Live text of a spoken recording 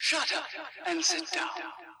Shut up and sit down.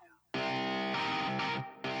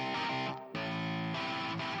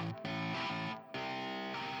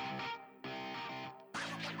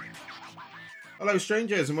 Hello,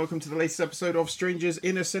 strangers, and welcome to the latest episode of Strangers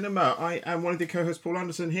in a Cinema. I am one of the co-hosts, Paul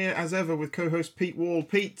Anderson, here as ever with co-host Pete Wall.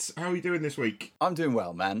 Pete, how are you doing this week? I'm doing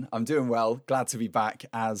well, man. I'm doing well. Glad to be back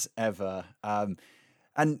as ever.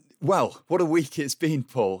 And well, what a week it's been,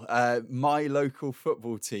 Paul. My local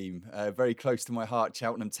football team, very close to my heart,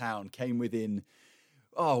 Cheltenham Town, came within,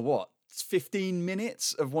 15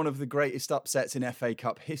 minutes of one of the greatest upsets in FA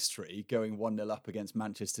Cup history, going 1-0 up against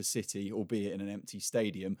Manchester City, albeit in an empty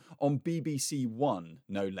stadium, on BBC One,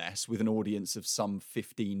 no less, with an audience of some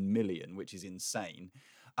 15 million, which is insane.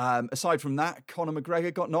 Aside from that, Conor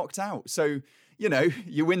McGregor got knocked out. So, you know,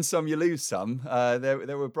 you win some, you lose some.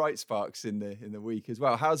 There were bright sparks in the week as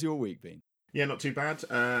well. How's your week been? Yeah, not too bad.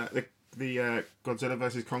 The Godzilla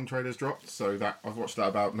vs Kong trailer's dropped, so that I've watched that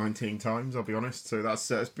about 19 times, I'll be honest. So that's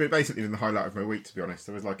it's basically been the highlight of my week, to be honest.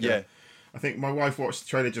 There was I think my wife watched the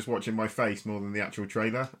trailer just watching my face more than the actual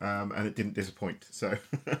trailer, and it didn't disappoint. So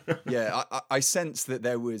yeah, I sense that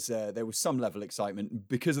there was some level of excitement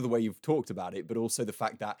because of the way you've talked about it, but also the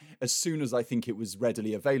fact that as soon as I think it was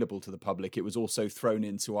readily available to the public, it was also thrown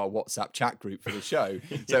into our WhatsApp chat group for the show.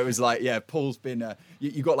 So it was like, yeah, Paul's been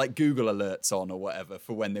you got like Google alerts on or whatever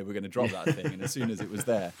for when they were going to drop that thing, and as soon as it was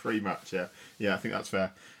there, pretty much, yeah, I think that's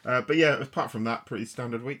fair. But yeah, apart from that, pretty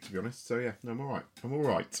standard week, to be honest. So yeah, no, I'm all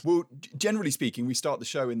right. Well, generally speaking, we start the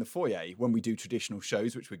show in the foyer when we do traditional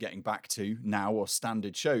shows, which we're getting back to now, or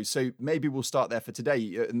standard shows. So maybe we'll start there for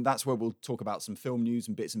today, and that's where we'll talk about some film news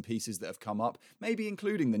and bits and pieces that have come up, maybe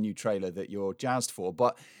including the new trailer that you're jazzed for.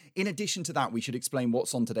 But in addition to that, we should explain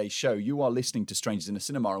what's on today's show. You are listening to Strangers in a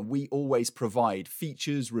Cinema, and we always provide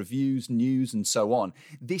features, reviews, news, and so on.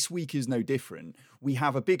 This week is no different. We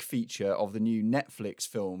have a big feature of the new Netflix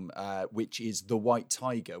film, which is The White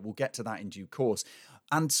Tiger. We'll get to that in due course.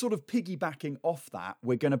 And sort of piggybacking off that,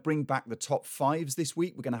 we're going to bring back the top fives this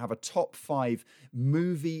week. We're going to have a top 5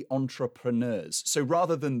 movie entrepreneurs. So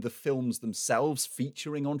rather than the films themselves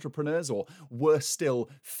featuring entrepreneurs, or worse still,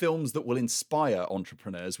 films that will inspire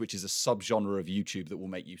entrepreneurs, which is a subgenre of YouTube that will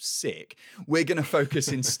make you sick, we're going to focus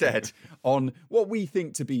instead on what we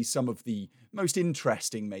think to be some of the most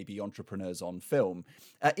interesting, maybe, entrepreneurs on film.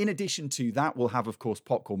 In addition to that, we'll have, of course,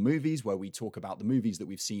 Popcorn Movies, where we talk about the movies that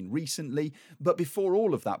we've seen recently. But before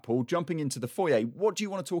all of that, Paul, jumping into the foyer, what do you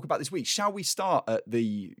want to talk about this week? Shall we start at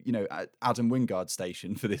the, at Adam Wingard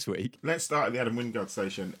station for this week? Let's start at the Adam Wingard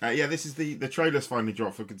station. This is the trailer's finally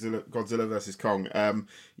dropped for Godzilla vs Kong.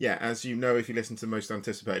 As you know, if you listen to the most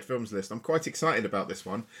anticipated films list, I'm quite excited about this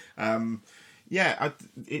one.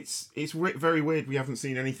 It's very weird we haven't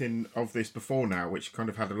seen anything of this before now, which kind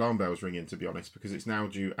of had alarm bells ringing, to be honest, because it's now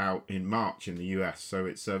due out in March in the US, so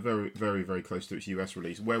it's very, very, very close to its US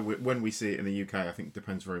release. When we see it in the UK, I think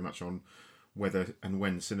depends very much on whether and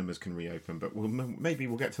when cinemas can reopen, but maybe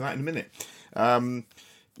we'll get to that in a minute. I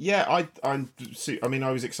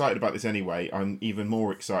was excited about this anyway. I'm even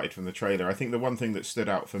more excited from the trailer. I think the one thing that stood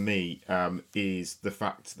out for me is the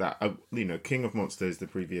fact that King of Monsters, the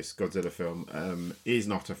previous Godzilla film, is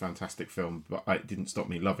not a fantastic film, but it didn't stop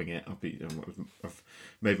me loving it. I've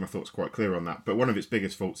made my thoughts quite clear on that. But one of its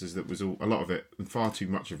biggest faults is that a lot of it, and far too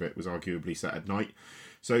much of it, was arguably set at night.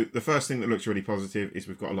 So the first thing that looks really positive is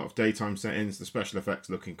we've got a lot of daytime settings. The special effects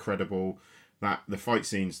look incredible. That the fight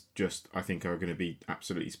scenes I think are going to be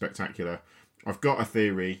absolutely spectacular. I've got a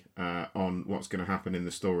theory on what's going to happen in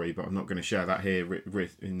the story, but I'm not going to share that here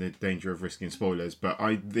in the danger of risking spoilers. But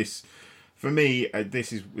this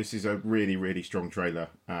is a really, really strong trailer.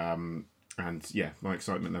 And yeah, my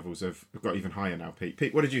excitement levels have got even higher now, Pete.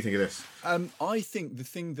 Pete, what did you think of this? I think the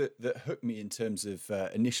thing that hooked me in terms of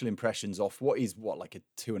initial impressions off what is like a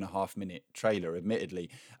 2.5 minute trailer, admittedly,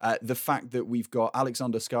 the fact that we've got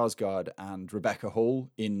Alexander Skarsgård and Rebecca Hall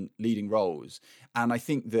in leading roles. And I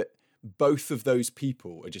think that both of those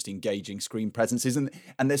people are just engaging screen presences, and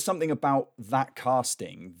there's something about that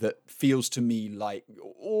casting that feels to me like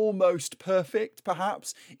almost perfect,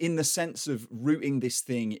 perhaps, in the sense of rooting this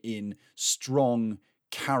thing in strong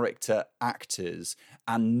character actors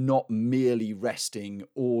and not merely resting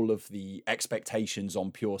all of the expectations on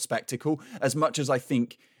pure spectacle, as much as I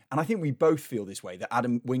think, and I think we both feel this way, that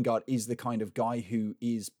Adam Wingard is the kind of guy who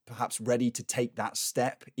is perhaps ready to take that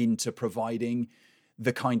step into providing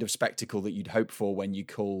the kind of spectacle that you'd hope for when you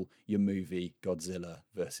call your movie Godzilla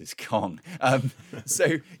versus Kong.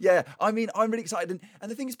 So yeah, I mean, I'm really excited. And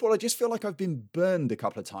the thing is, Paul, I just feel like I've been burned a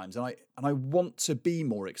couple of times, and I want to be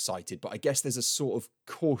more excited, but I guess there's a sort of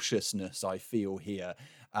cautiousness I feel here.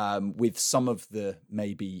 with some of the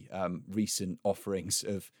maybe recent offerings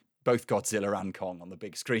of both Godzilla and Kong on the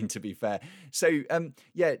big screen, to be fair. So,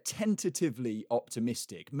 tentatively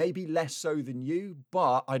optimistic. Maybe less so than you,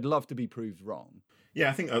 but I'd love to be proved wrong. Yeah,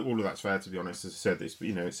 I think all of that's fair, to be honest. As I said, it's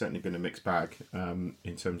certainly been a mixed bag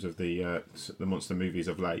in terms of the monster movies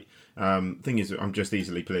of late. Thing is, I'm just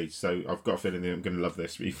easily pleased, so I've got a feeling that I'm going to love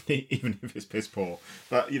this, even if it's piss poor.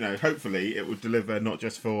 But hopefully it will deliver not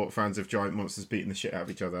just for fans of giant monsters beating the shit out of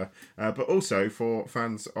each other, but also for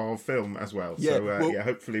fans of film as well. Yeah, so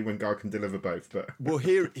hopefully Wingard can deliver both. But well,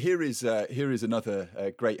 here is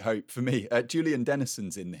another great hope for me. Julian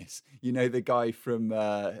Dennison's in this. You know, the guy from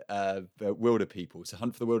Wilder People. To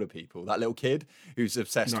Hunt for the Wilder People, that little kid who's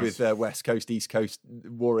obsessed with West Coast, East Coast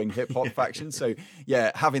warring hip hop factions. So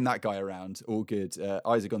yeah, having that guy around, all good.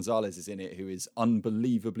 Isa Gonzalez is in it, who is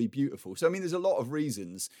unbelievably beautiful. So I mean, there's a lot of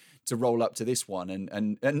reasons to roll up to this one,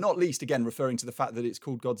 and not least again referring to the fact that it's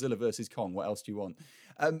called Godzilla versus Kong. What else do you want?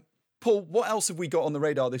 Paul, what else have we got on the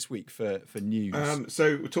radar this week for news?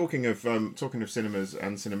 So talking of cinemas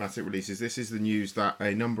and cinematic releases, this is the news that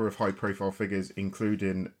a number of high-profile figures,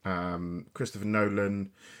 including Christopher Nolan,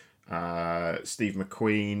 Steve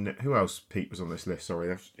McQueen, who else, Pete, was on this list? Sorry,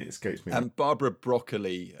 it escapes me. Barbara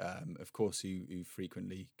Broccoli, of course, who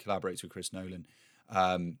frequently collaborates with Chris Nolan,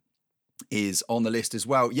 is on the list as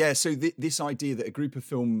well. Yeah, so this idea that a group of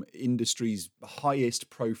film industry's highest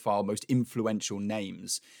profile, most influential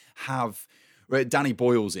names have, Danny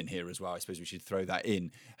Boyle's in here as well, I suppose we should throw that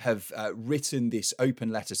in, have written this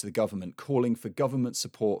open letter to the government calling for government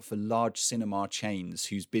support for large cinema chains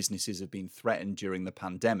whose businesses have been threatened during the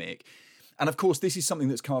pandemic. And of course, this is something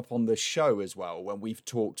that's come up on the show as well, when we've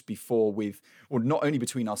talked before not only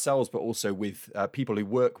between ourselves, but also with people who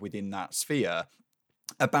work within that sphere,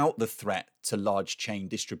 about the threat to large chain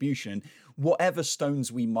distribution, whatever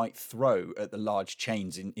stones we might throw at the large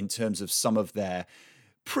chains in terms of some of their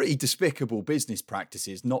pretty despicable business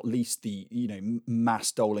practices, not least the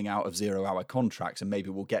mass doling out of 0-hour contracts, and maybe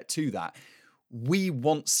we'll get to that. We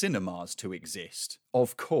want cinemas to exist,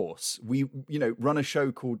 of course. We run a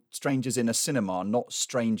show called Strangers in a Cinema, not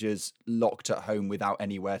strangers locked at home without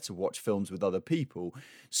anywhere to watch films with other people.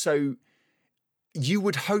 So you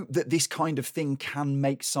would hope that this kind of thing can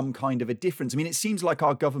make some kind of a difference. I mean, it seems like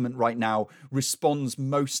our government right now responds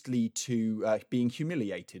mostly to being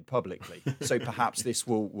humiliated publicly. So perhaps this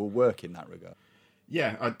will work in that regard.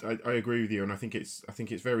 Yeah, I agree with you, and I think it's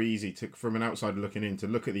very easy to, from an outsider looking in, to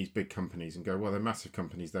look at these big companies and go, well, they're massive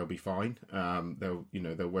companies, they'll be fine. They'll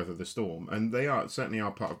weather the storm, and they certainly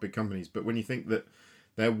are part of big companies. But when you think that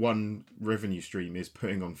their one revenue stream is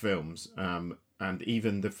putting on films, and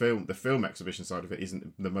even the film exhibition side of it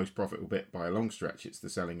isn't the most profitable bit by a long stretch. It's the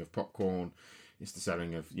selling of popcorn, it's the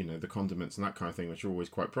selling of the condiments and that kind of thing, which are always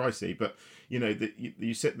quite pricey. But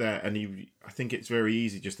you sit there and I think it's very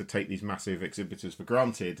easy just to take these massive exhibitors for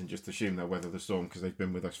granted and just assume they'll weather the storm because they've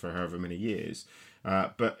been with us for however many years.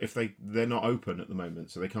 But if they're not open at the moment,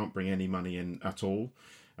 so they can't bring any money in at all.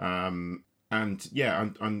 And yeah,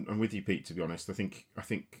 I'm with you, Pete. To be honest, I think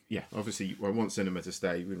yeah. Obviously, I want cinema to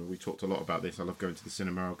stay. We talked a lot about this. I love going to the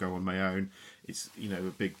cinema. I'll go on my own. It's a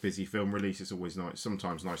big busy film release. It's always nice.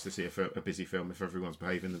 Sometimes nice to see a busy film if everyone's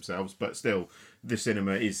behaving themselves. But still, the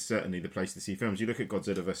cinema is certainly the place to see films. You look at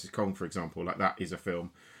Godzilla vs Kong, for example. Like, that is a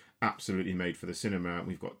film absolutely made for the cinema.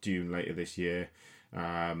 We've got Dune later this year.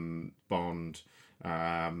 Bond.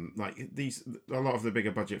 A lot of the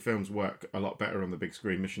bigger budget films work a lot better on the big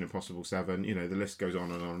screen. Mission Impossible 7, the list goes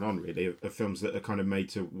on and on and on, really, of films that are kind of made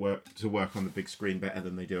to work on the big screen better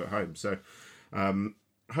than they do at home. So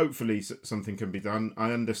hopefully something can be done.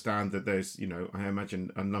 I understand that there's I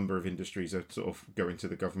imagine a number of industries are sort of going to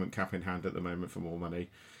the government cap in hand at the moment for more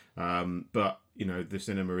money, but the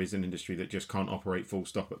cinema is an industry that just can't operate full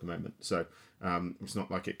stop at the moment. So it's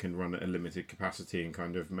not like it can run at a limited capacity and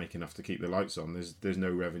kind of make enough to keep the lights on. There's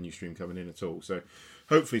no revenue stream coming in at all. So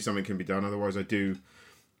hopefully something can be done. Otherwise, I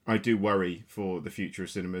do worry for the future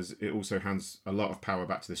of cinemas. It also hands a lot of power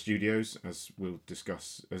back to the studios, as we'll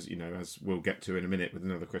discuss, as we'll get to in a minute with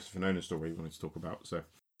another Christopher Nolan story we wanted to talk about. So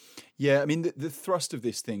yeah, I mean, the thrust of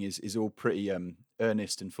this thing is all pretty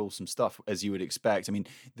earnest and fulsome stuff, as you would expect. I mean,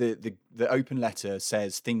 the open letter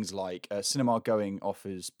says things like cinema going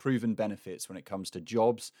offers proven benefits when it comes to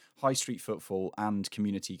jobs, high street footfall, and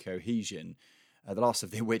community cohesion. The last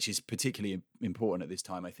of which is particularly important at this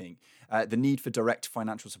time, I think. The need for direct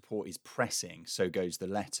financial support is pressing, so goes the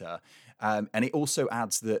letter. And it also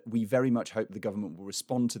adds that we very much hope the government will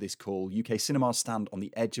respond to this call. UK cinemas stand on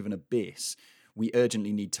the edge of an abyss we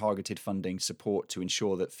urgently need targeted funding support to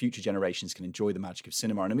ensure that future generations can enjoy the magic of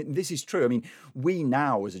cinema. And I mean, this is true. I mean, we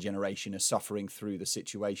now as a generation are suffering through the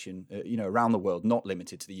situation, around the world, not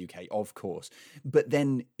limited to the UK, of course. But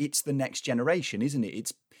then it's the next generation, isn't it?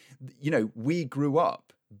 It's, we grew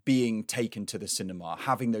up being taken to the cinema,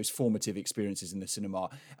 having those formative experiences in the cinema.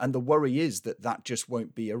 And the worry is that that just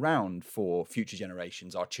won't be around for future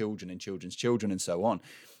generations, our children and children's children and so on.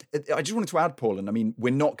 I just wanted to add, Paul, and I mean,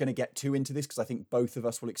 we're not going to get too into this because I think both of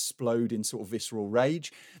us will explode in sort of visceral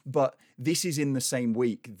rage, but this is in the same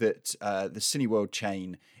week that the Cineworld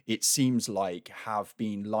chain, it seems like, have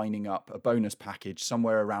been lining up a bonus package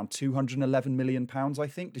somewhere around £211 million, I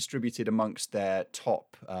think, distributed amongst their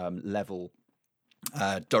top level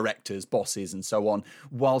directors, bosses, and so on,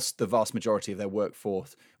 whilst the vast majority of their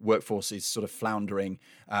workforce is sort of floundering,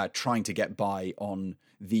 trying to get by on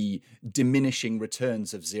the diminishing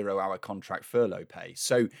returns of 0-hour contract furlough pay.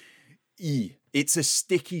 So it's a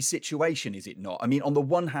sticky situation, is it not? I mean, on the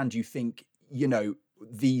one hand, you think,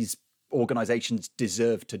 these organizations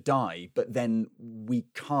deserve to die, but then we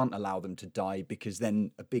can't allow them to die because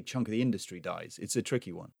then a big chunk of the industry dies. It's a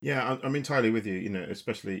tricky one. Yeah, I'm entirely with you.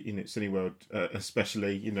 Especially Cineworld,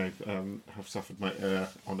 have suffered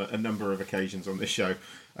on a number of occasions on this show,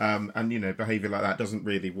 and behaviour like that doesn't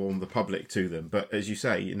really warm the public to them. But as you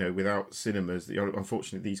say, without cinemas,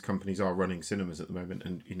 unfortunately, these companies are running cinemas at the moment,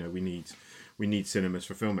 and we need cinemas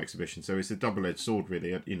for film exhibition. So it's a double-edged sword,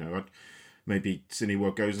 really. Maybe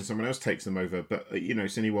Cineworld goes and someone else takes them over. But,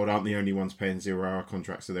 Cineworld aren't the only ones paying 0-hour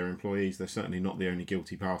contracts to their employees. They're certainly not the only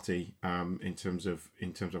guilty party in terms of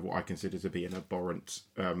what I consider to be an abhorrent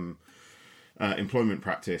employment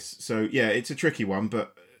practice. So, yeah, it's a tricky one.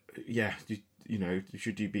 But, yeah,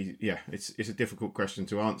 should you be... Yeah, it's a difficult question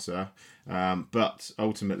to answer. But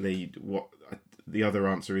ultimately, what the other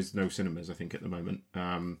answer is no cinemas, I think, at the moment.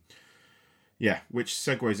 Yeah, which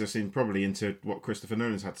segues us probably into what Christopher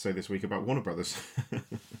Nolan's had to say this week about Warner Brothers.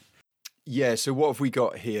 Yeah, so what have we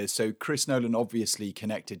got here? So Chris Nolan obviously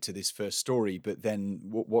connected to this first story, but then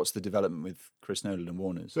what's the development with Chris Nolan and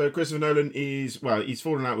Warner's? So Christopher Nolan he's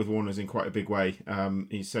fallen out with Warner's in quite a big way.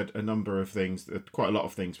 He said a number of things, quite a lot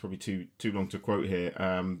of things, probably too long to quote here,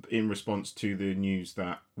 in response to the news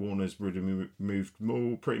that Warner's would have moved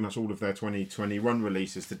pretty much all of their 2021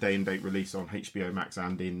 releases to day-and-date release on HBO Max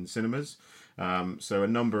and in cinemas. So a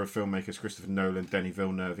number of filmmakers, Christopher Nolan, Denis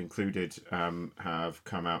Villeneuve included, have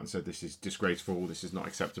come out and said this is disgraceful, this is not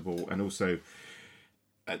acceptable, and also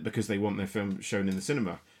because they want their film shown in the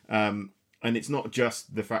cinema. And it's not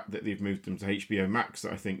just the fact that they've moved them to HBO Max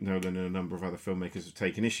that I think Nolan and a number of other filmmakers have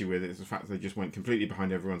taken issue with. It's the fact that they just went completely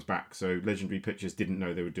behind everyone's back. So Legendary Pictures didn't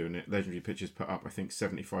know they were doing it. Legendary Pictures put up, I think,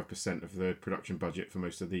 75% of the production budget for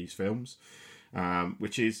most of these films.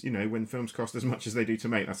 Which is, when films cost as much as they do to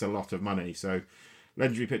make, that's a lot of money. So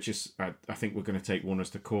Legendary Pictures, I think we're going to take Warner's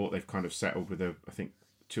to court. They've kind of settled with I think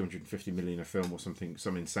 250 million a film or something,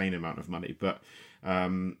 some insane amount of money. But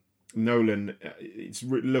Nolan, it's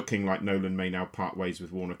looking like Nolan may now part ways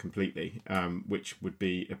with Warner completely, which would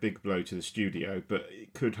be a big blow to the studio, but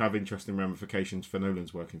it could have interesting ramifications for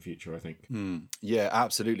Nolan's work in future, I think. Yeah,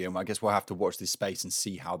 absolutely. And I guess we'll have to watch this space and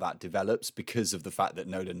see how that develops because of the fact that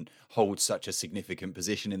Nolan holds such a significant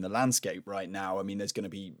position in the landscape right now. I mean, there's going to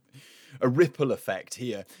be a ripple effect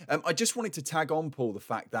here. I just wanted to tag on, Paul, the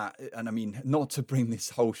fact that, and I mean, not to bring this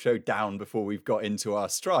whole show down before we've got into our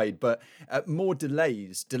stride, but more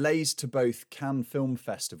delays to both Cannes Film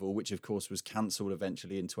Festival, which of course was cancelled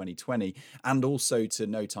eventually in 2020, and also to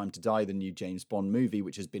No Time to Die, the new James Bond movie,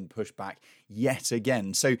 which has been pushed back yet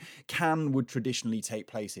again. So Cannes would traditionally take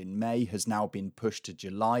place in May, has now been pushed to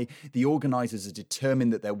July. The organisers are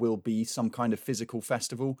determined that there will be some kind of physical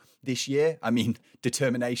festival this year. I mean,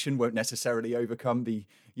 determination won't necessarily overcome the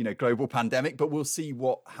global pandemic, but we'll see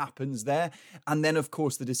what happens there. And then, of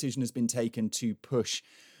course, the decision has been taken to push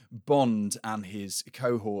Bond and his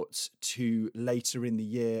cohorts to later in the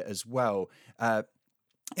year as well.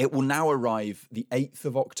 It will now arrive the 8th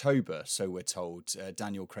of October, so we're told,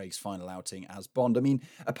 Daniel Craig's final outing as Bond. I mean,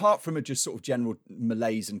 apart from a just sort of general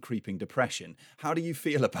malaise and creeping depression, how do you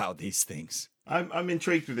feel about these things? I'm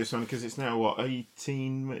intrigued with this one because it's now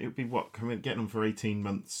 18. It'll be getting on for 18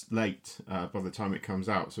 months late by the time it comes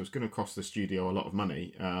out. So it's going to cost the studio a lot of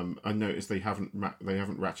money. I noticed they haven't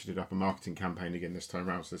ratcheted up a marketing campaign again this time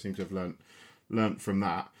around. So they seem to have learnt from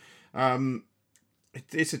that.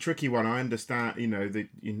 It's a tricky one. I understand.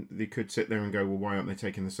 They could sit there and go, well, why aren't they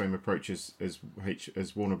taking the same approach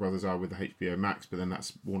as Warner Brothers are with the HBO Max? But then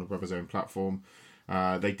that's Warner Brothers' own platform.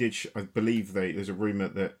 They did, I believe there's a rumour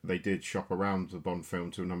that they did shop around the Bond film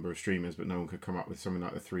to a number of streamers, but no one could come up with something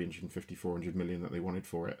like the 350, 400 million that they wanted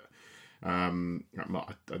for it. The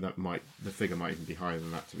figure might even be higher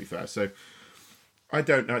than that, to be fair. So I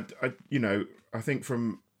don't know. I think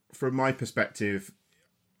from my perspective,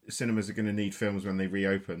 cinemas are going to need films when they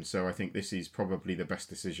reopen. So I think this is probably the best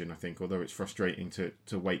decision. I think, although it's frustrating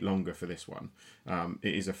to wait longer for this one,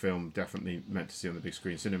 it is a film definitely meant to see on the big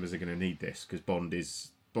screen. Cinemas are going to need this because Bond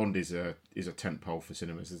is a tentpole for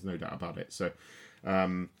cinemas. There's no doubt about it. So,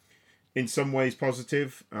 in some ways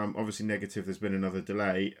positive, obviously negative. There's been another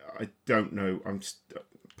delay. I don't know.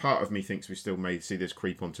 Part of me thinks we still may see this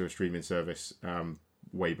creep onto a streaming service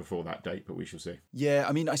way before that date, but we shall see. Yeah,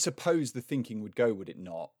 I mean, I suppose the thinking would go, would it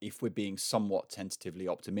not, if we're being somewhat tentatively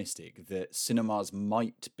optimistic, that cinemas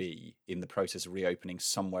might be in the process of reopening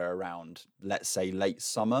somewhere around, let's say, late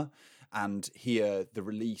summer. And here, the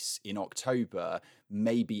release in October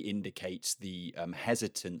maybe indicates the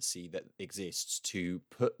hesitancy that exists to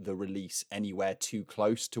put the release anywhere too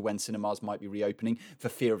close to when cinemas might be reopening, for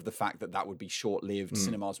fear of the fact that would be short-lived.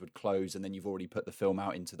 Cinemas would close, and then you've already put the film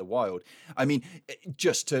out into the wild. I mean,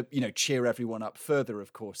 just to cheer everyone up further,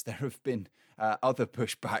 of course, there have been other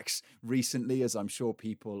pushbacks recently, as I'm sure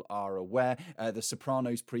people are aware. The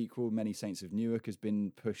Sopranos prequel, Many Saints of Newark, has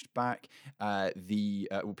been pushed back.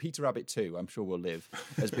 Peter Rabbit 2, I'm sure will live,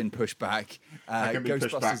 has been pushed back.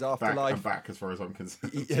 Ghostbusters Afterlife back as far as I'm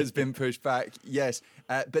concerned has been pushed back. Yes,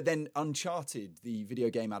 but then Uncharted, the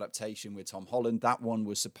video game adaptation with Tom Holland, that one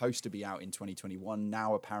was supposed to be out in 2021.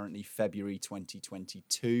 Now apparently February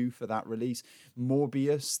 2022 for that release.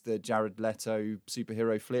 Morbius, the Jared Leto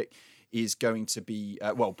superhero flick, is going to be,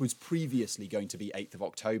 was previously going to be 8th of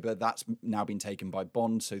October. That's now been taken by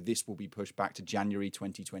Bond, so this will be pushed back to January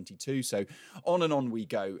 2022. So on and on we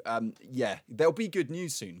go. There'll be good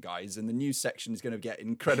news soon, guys, and the news section is going to get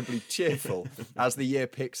incredibly cheerful as the year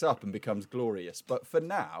picks up and becomes glorious. But for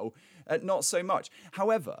now, not so much.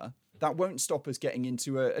 However, that won't stop us getting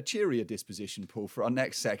into a cheerier disposition, Paul, for our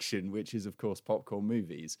next section, which is, of course, Popcorn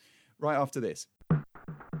Movies, right after this.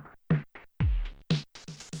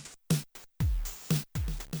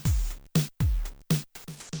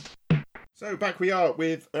 So back we are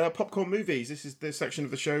with Popcorn Movies. This is the section of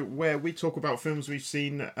the show where we talk about films we've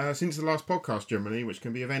seen since the last podcast, generally, which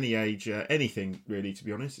can be of any age, anything really, to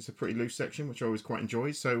be honest. It's a pretty loose section, which I always quite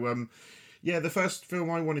enjoy. So, the first film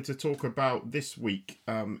I wanted to talk about this week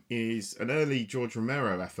is an early George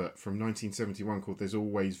Romero effort from 1971 called There's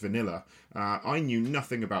Always Vanilla. I knew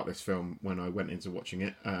nothing about this film when I went into watching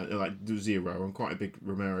it, zero. I'm quite a big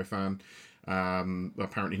Romero fan.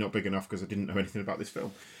 Apparently not big enough because I didn't know anything about this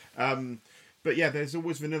film. But yeah, There's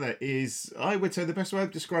Always Vanilla is, I would say the best way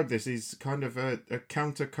I've described this is kind of a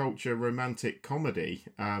counterculture romantic comedy,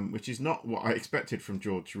 which is not what I expected from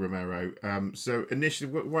George Romero. So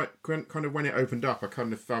initially, when it opened up, I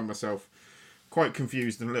kind of found myself quite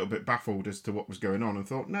confused and a little bit baffled as to what was going on, and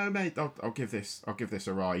thought, no, mate, I'll give this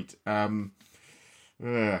a ride.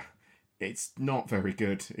 It's not very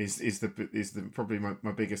good. Is the probably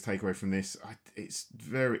my biggest takeaway from this. It's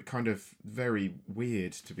very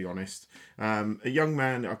weird, to be honest. A young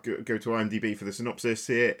man. I'll go to IMDb for the synopsis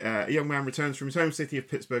here. A young man returns from his home city of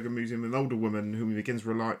Pittsburgh and moves in with an older woman whom he begins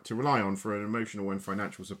to rely on for an emotional and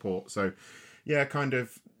financial support. So,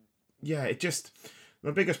 it just. My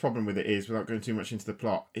biggest problem with it is, without going too much into the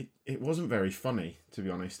plot, it wasn't very funny, to be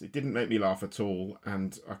honest. It didn't make me laugh at all,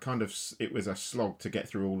 and it was a slog to get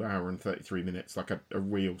through all hour and 33 minutes, like a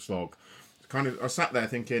real slog. I sat there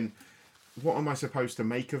thinking, what am I supposed to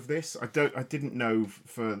make of this? I didn't know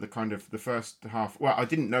for the first half. Well, I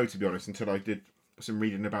didn't know, to be honest, until I did some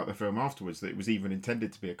reading about the film afterwards, that it was even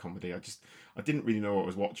intended to be a comedy. I didn't really know what I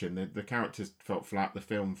was watching. The characters felt flat, the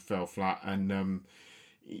film fell flat, and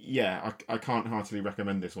I can't heartily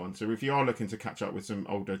recommend this one. So if you are looking to catch up with some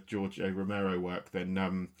older George A. Romero work, then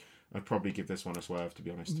I'd probably give this one a swerve, to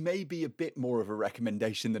be honest. Maybe a bit more of a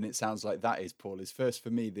recommendation than it sounds like that is, Paul, is first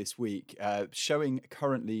for me this week, showing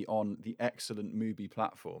currently on the excellent Mubi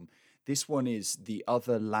platform. This one is The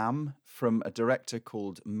Other Lamb, from a director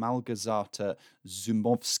called Małgorzata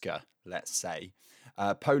Szumowska, let's say.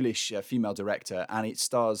 Polish female director, and it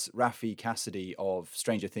stars Rafi Cassidy of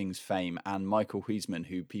Stranger Things fame and Michael Huisman,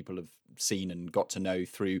 who people have seen and got to know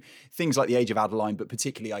through things like The Age of Adeline, but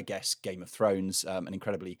particularly, I guess, Game of Thrones, an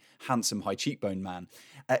incredibly handsome, high cheekbone man.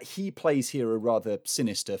 He plays here a rather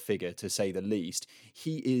sinister figure, to say the least.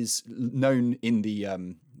 He is known in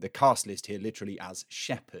the cast list here literally as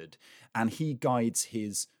Shepherd, and he guides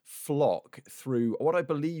his flock through what I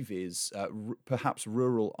believe is perhaps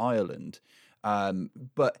rural Ireland.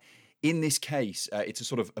 But in this case, it's a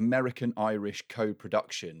sort of American-Irish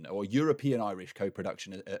co-production, or European-Irish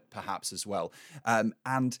co-production perhaps as well.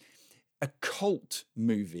 And a cult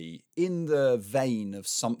movie in the vein of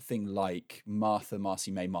something like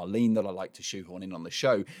Marcy May Marlene that I like to shoehorn in on the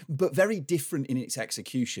show, but very different in its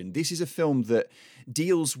execution. This is a film that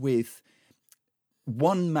deals with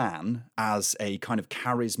one man as a kind of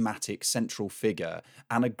charismatic central figure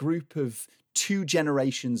and a group of two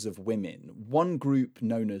generations of women, one group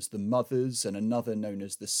known as the mothers and another known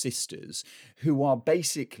as the sisters, who are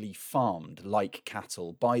basically farmed like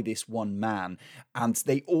cattle by this one man, and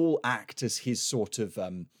they all act as his sort of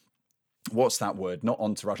what's that word? Not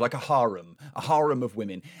entourage, like a harem of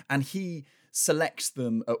women, and he selects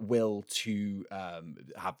them at will to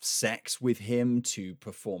have sex with him, to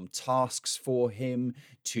perform tasks for him,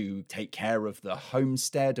 to take care of the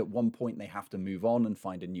homestead. At one point, they have to move on and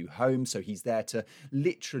find a new home. So he's there to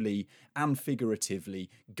literally and figuratively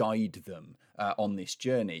guide them on this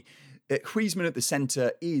journey. Huisman at the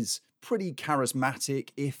centre is pretty charismatic,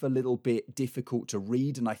 if a little bit difficult to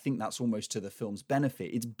read, and I think that's almost to the film's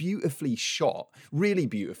benefit. It's beautifully shot, really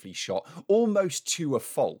beautifully shot, almost to a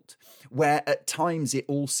fault, where at times it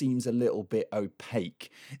all seems a little bit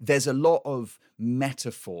opaque. There's a lot of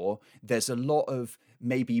metaphor, there's a lot of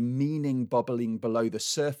maybe meaning bubbling below the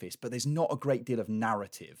surface, but there's not a great deal of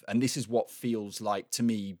narrative. And this is what feels like, to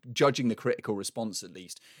me, judging the critical response at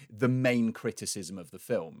least, the main criticism of the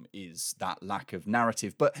film is that lack of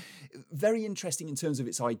narrative. But very interesting in terms of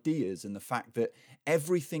its ideas and the fact that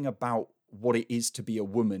everything about what it is to be a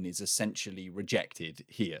woman is essentially rejected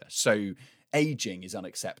here. So aging is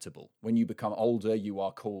unacceptable. When you become older, you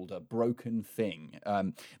are called a broken thing.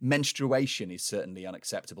 Menstruation is certainly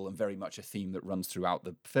unacceptable and very much a theme that runs throughout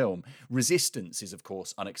the film. Resistance is, of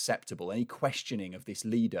course, unacceptable. Any questioning of this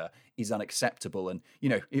leader is unacceptable. And,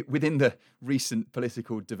 within the recent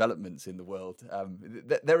political developments in the world,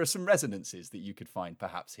 there are some resonances that you could find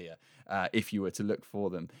perhaps here if you were to look for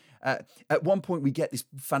them. At one point, we get this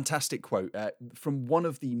fantastic quote from one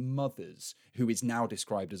of the mothers, who is now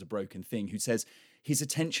described as a broken thing, who says, "His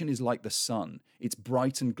attention is like the sun. It's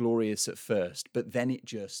bright and glorious at first, but then it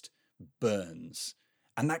just burns."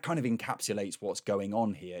 And that kind of encapsulates what's going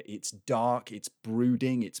on here. It's dark, it's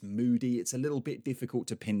brooding, it's moody, it's a little bit difficult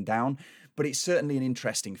to pin down, but it's certainly an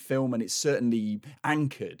interesting film, and it's certainly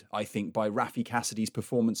anchored, I think, by Rafi Cassidy's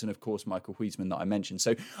performance and, of course, Michael Huisman that I mentioned.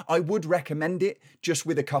 So I would recommend it, just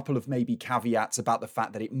with a couple of maybe caveats about the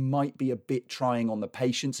fact that it might be a bit trying on the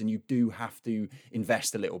patience and you do have to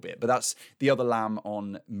invest a little bit. But that's The Other Lamb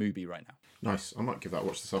on Mubi right now. Nice. I might give that a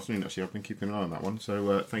watch this afternoon, actually. I've been keeping an eye on that one,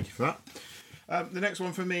 so thank you for that. The next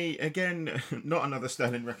one for me, again, not another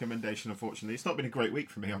sterling recommendation, unfortunately. It's not been a great week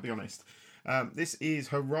for me, I'll be honest. This is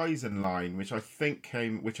Horizon Line, which I think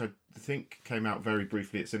came out very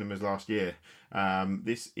briefly at cinemas last year.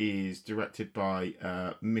 This is directed by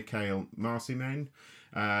Mikhail Marcimain.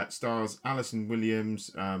 Stars Alison Williams,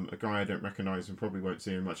 a guy I don't recognise and probably won't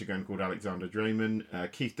see him much again, called Alexander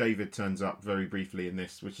Draymond. Keith David turns up very briefly in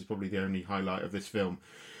this, which is probably the only highlight of this film.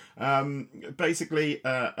 Basically,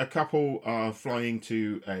 a couple are flying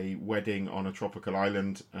to a wedding on a tropical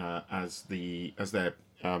island as their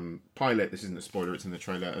pilot. This isn't a spoiler; it's in the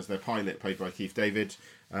trailer. As their pilot, played by Keith David,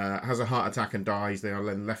 has a heart attack and dies. They are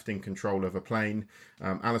then left in control of a plane.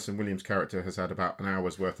 Alison Williams' character has had about an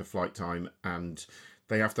hour's worth of flight time, and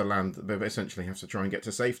they have to land. They essentially have to try and get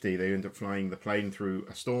to safety. They end up flying the plane through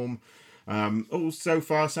a storm. All so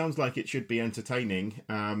far sounds like it should be entertaining.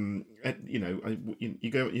 You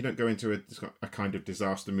don't go into a kind of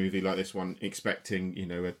disaster movie like this one expecting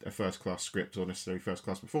a first class script or necessarily first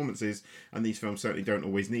class performances, and these films certainly don't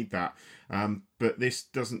always need that. But this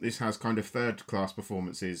doesn't. This has kind of third class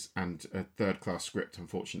performances and a third class script.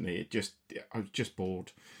 Unfortunately, I was just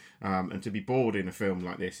bored, and to be bored in a film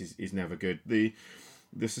like this is never good.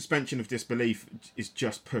 The suspension of disbelief is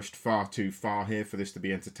just pushed far too far here for this to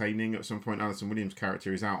be entertaining. At some point, Alison Williams'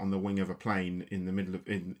 character is out on the wing of a plane in the middle of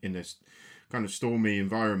in a kind of stormy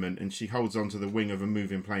environment, and she holds onto the wing of a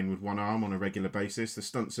moving plane with one arm on a regular basis. The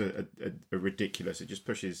stunts are ridiculous. It just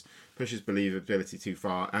pushes believability too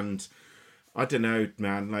far. And I don't know,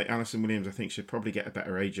 man. Like, Alison Williams, I think, should probably get a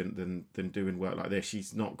better agent than doing work like this.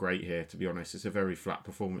 She's not great here, to be honest. It's a very flat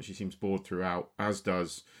performance. She seems bored throughout, as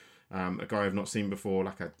does a guy I've not seen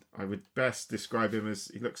before. I would best describe him as,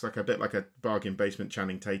 he looks like a bit like a bargain basement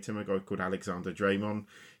Channing Tatum, a guy called Alexander Draymond.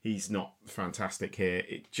 He's not fantastic here.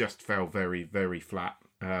 It just fell very, very flat.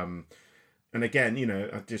 And again,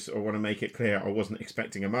 I want to make it clear I wasn't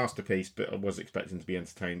expecting a masterpiece, but I was expecting to be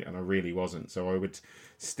entertained, and I really wasn't. So I would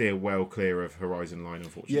steer well clear of Horizon Line,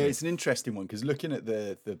 unfortunately. Yeah, it's an interesting one because looking at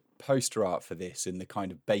the poster art for this and the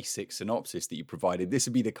kind of basic synopsis that you provided, this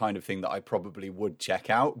would be the kind of thing that I probably would check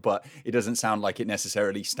out, but it doesn't sound like it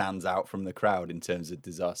necessarily stands out from the crowd in terms of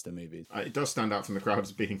disaster movies. It does stand out from the crowd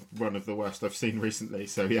as being one of the worst I've seen recently,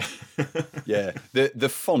 so yeah. Yeah, the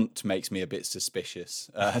font makes me a bit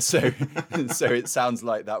suspicious, so it sounds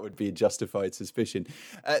like that would be a justified suspicion.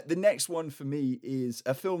 The next one for me is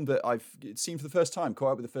a film that I've seen for the first time,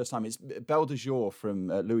 caught up with the first time. It's Belle de Jour from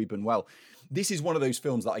Louis Buñuel. This is one of those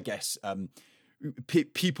films that I guess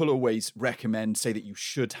people always recommend, say that you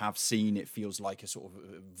should have seen. It feels like a sort of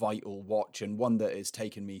vital watch, and one that has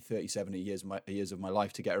taken me 37 years of my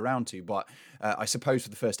life to get around to. But I suppose for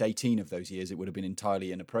the first 18 of those years, it would have been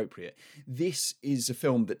entirely inappropriate. This is a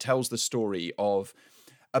film that tells the story of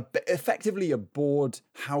effectively a bored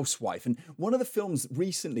housewife. And one of the films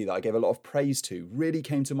recently that I gave a lot of praise to really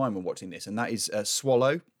came to mind when watching this, and that is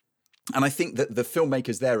Swallow. And I think that the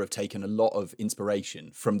filmmakers there have taken a lot of inspiration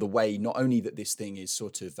from the way not only that this thing is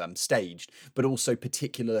sort of staged, but also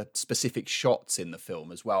particular specific shots in the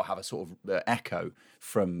film as well have a sort of echo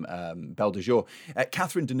from Belle de Jour.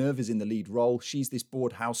 Catherine Deneuve is in the lead role. She's this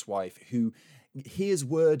bored housewife who hears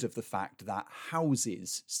word of the fact that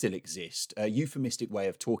houses still exist, a euphemistic way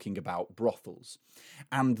of talking about brothels,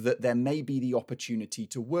 and that there may be the opportunity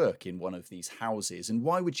to work in one of these houses. And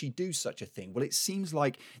why would she do such a thing? Well, it seems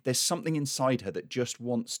like there's something inside her that just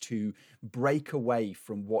wants to break away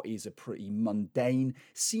from what is a pretty mundane,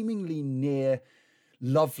 seemingly near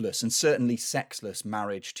loveless and certainly sexless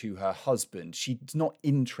marriage to her husband. She's not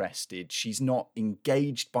interested. She's not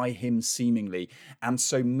engaged by him seemingly. And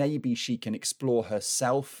so maybe she can explore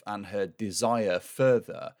herself and her desire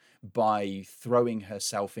further by throwing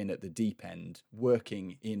herself in at the deep end,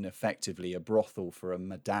 working in effectively a brothel for a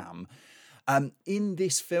madame. In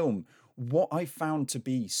this film, what I found to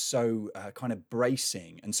be so kind of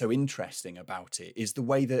bracing and so interesting about it is the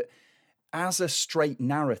way that as a straight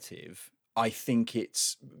narrative, I think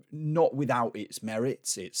it's not without its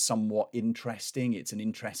merits. It's somewhat interesting. It's an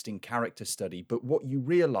interesting character study. But what you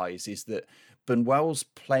realise is that Buñuel's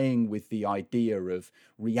playing with the idea of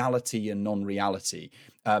reality and non-reality,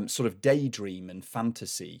 sort of daydream and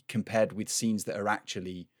fantasy, compared with scenes that are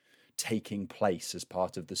actually taking place as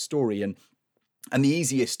part of the story. And the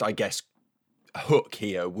easiest, I guess, hook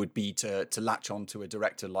here would be to latch on to a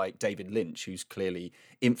director like David Lynch, who's clearly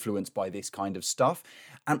influenced by this kind of stuff.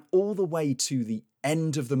 And all the way to the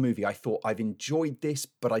end of the movie, I thought, I've enjoyed this,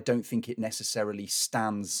 but I don't think it necessarily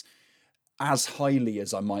stands as highly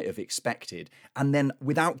as I might have expected. And then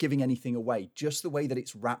without giving anything away, just the way that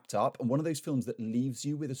it's wrapped up, and one of those films that leaves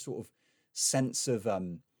you with a sort of sense of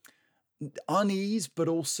unease, but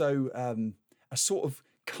also a sort of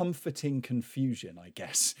comforting confusion, I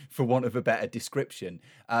guess, for want of a better description.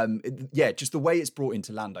 Just the way it's brought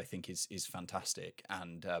into land, I think, is fantastic.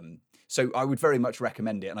 And so I would very much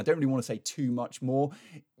recommend it. And I don't really want to say too much more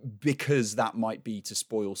because that might be to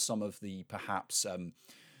spoil some of the perhaps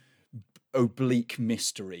oblique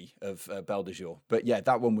mystery of Belle de Jour. But yeah,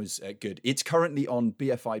 that one was good. It's currently on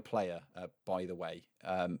BFI Player, by the way.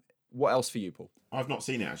 What else for you, Paul? I've not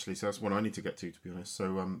seen it, actually, so that's one I need to get to be honest.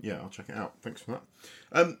 So, I'll check it out. Thanks for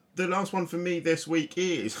that. The last one for me this week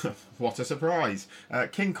is, what a surprise,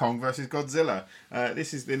 King Kong versus Godzilla.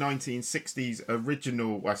 This is the 1960s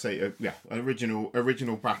original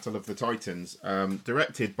Battle of the Titans,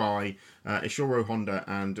 directed by Ishiro Honda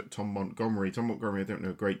and Tom Montgomery. Tom Montgomery, I don't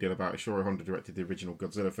know a great deal about. Ishiro Honda directed the original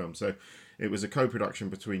Godzilla film, so it was a co-production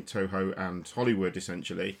between Toho and Hollywood,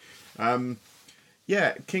 essentially.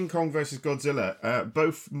 King Kong versus Godzilla.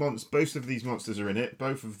 Both of these monsters are in it.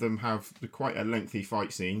 Both of them have quite a lengthy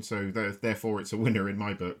fight scene, so therefore it's a winner in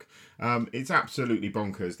my book. It's absolutely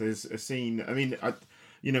bonkers. There's a scene. I mean,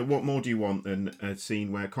 what more do you want than a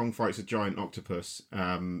scene where Kong fights a giant octopus?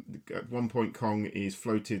 At one point, Kong is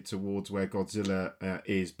floated towards where Godzilla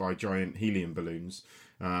is by giant helium balloons.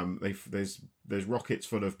 There's rockets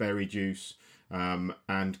full of berry juice.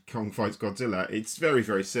 And Kong fights Godzilla. It's very,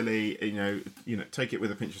 very silly. Take it with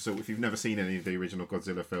a pinch of salt. If you've never seen any of the original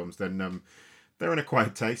Godzilla films, then they're an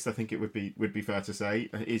acquired taste. I think it would be fair to say.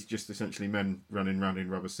 It is just essentially men running around in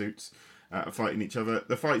rubber suits, fighting each other.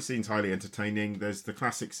 The fight scene's highly entertaining. There's the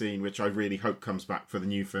classic scene, which I really hope comes back for the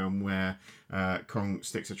new film, where Kong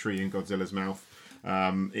sticks a tree in Godzilla's mouth.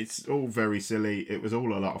 It's all very silly. It was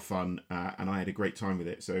all a lot of fun, and I had a great time with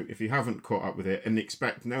it. So if you haven't caught up with it, and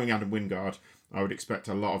knowing Adam Wingard, I would expect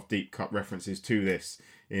a lot of deep cut references to this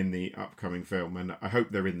in the upcoming film, and I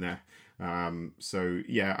hope they're in there. So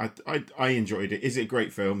yeah, I enjoyed it. Is it a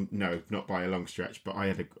great film? No, not by a long stretch, but I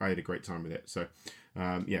had a great time with it. So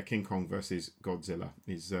yeah, King Kong versus Godzilla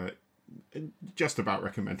is just about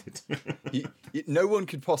recommended. No one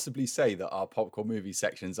could possibly say that our popcorn movie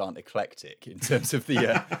sections aren't eclectic in terms of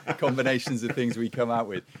the combinations of things we come out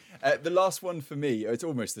with. The last one for me, it's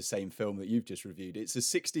almost the same film that you've just reviewed. It's a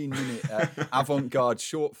 16-minute avant-garde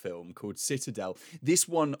short film called Citadel. This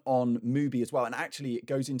one on Mubi as well. And actually, it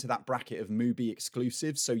goes into that bracket of Mubi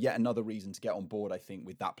exclusives. So yet another reason to get on board, I think,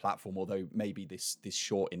 with that platform, although maybe this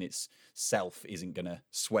short in itself isn't going to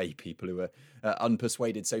sway people who are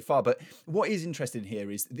unpersuaded so far. But what is interesting here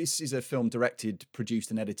is this is a film directed, produced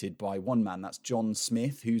and edited by one man. That's John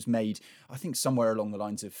Smith, who's made, I think, somewhere along the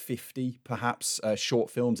lines of 50, perhaps, short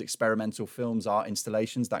films, experimental films, art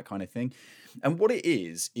installations, that kind of thing. And what it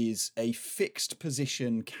is a fixed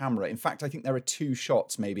position camera. In fact, I think there are two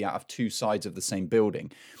shots maybe out of two sides of the same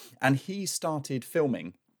building. And he started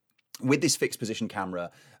filming with this fixed position camera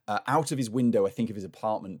out of his window, I think, of his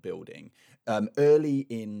apartment building early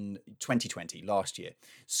in 2020, last year.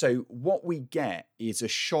 So what we get is a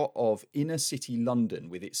shot of inner city London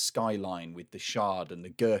with its skyline, with the Shard and the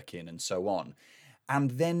Gherkin and so on.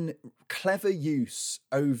 And then clever use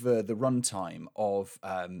over the runtime of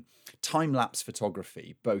time-lapse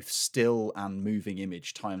photography, both still and moving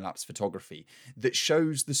image time-lapse photography, that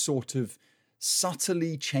shows the sort of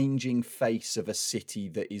subtly changing face of a city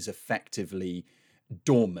that is effectively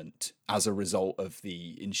dormant as a result of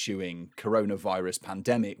the ensuing coronavirus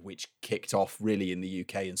pandemic, which kicked off really in the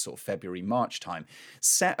UK in sort of February, March time.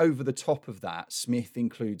 Set over the top of that, Smith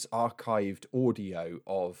includes archived audio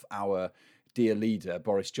of our dear leader,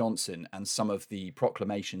 Boris Johnson, and some of the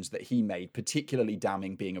proclamations that he made, particularly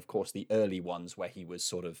damning being, of course, the early ones where he was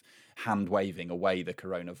sort of hand-waving away the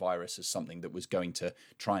coronavirus as something that was going to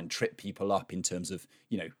try and trip people up in terms of,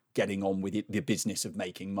 getting on with it, the business of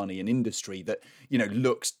making money in industry that,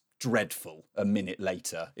 looks dreadful a minute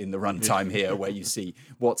later in the runtime here, where you see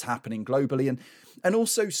what's happening globally. And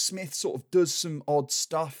also Smith sort of does some odd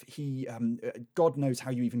stuff. He, God knows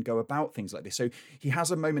how you even go about things like this. So he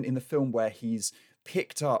has a moment in the film where he's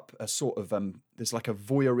picked up a sort of, there's like a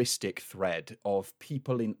voyeuristic thread of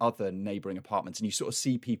people in other neighbouring apartments. And you sort of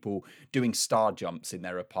see people doing star jumps in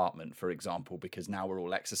their apartment, for example, because now we're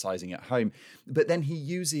all exercising at home. But then he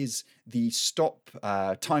uses the stop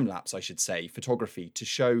time-lapse, I should say, photography to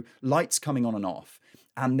show lights coming on and off.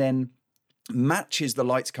 And then matches the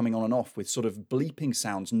lights coming on and off with sort of bleeping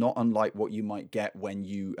sounds, not unlike what you might get when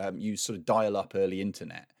you use sort of dial-up early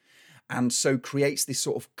internet. And so creates this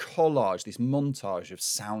sort of collage, this montage of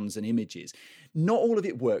sounds and images. Not all of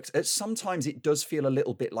it works. Sometimes it does feel a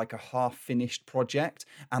little bit like a half-finished project,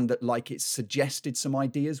 and that like it's suggested some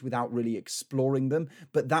ideas without really exploring them.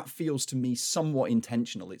 But that feels to me somewhat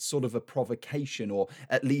intentional. It's sort of a provocation, or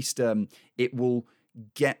at least it will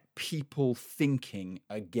get people thinking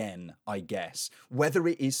again, I guess. Whether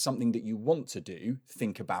it is something that you want to do,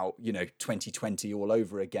 think about, 2020 all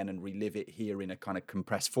over again and relive it here in a kind of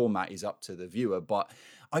compressed format, is up to the viewer. But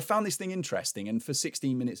I found this thing interesting, and for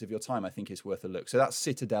 16 minutes of your time, I think it's worth a look. So that's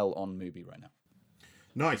Citadel on Mubi right now.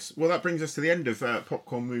 Nice. Well, that brings us to the end of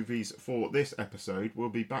Popcorn Movies for this episode. We'll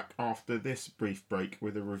be back after this brief break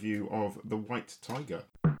with a review of The White Tiger.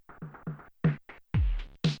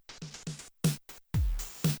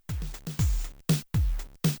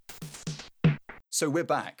 So we're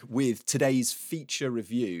back with today's feature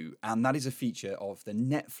review, and that is a feature of the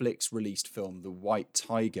Netflix-released film The White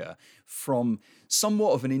Tiger from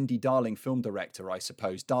somewhat of an indie darling film director, I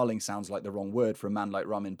suppose. Darling sounds like the wrong word for a man like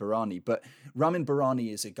Ramin Bahrani, but Ramin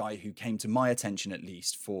Bahrani is a guy who came to my attention, at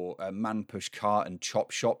least, for Man Push Cart and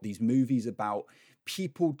Chop Shop, these movies about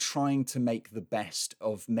people trying to make the best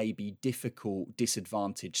of maybe difficult,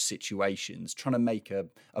 disadvantaged situations, trying to make a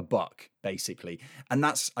buck, basically. And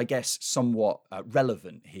that's, I guess, somewhat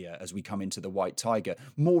relevant here as we come into The White Tiger.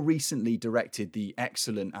 More recently directed the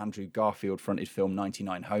excellent Andrew Garfield-fronted film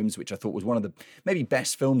 99 Homes, which I thought was one of the maybe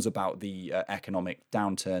best films about the economic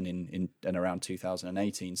downturn in and around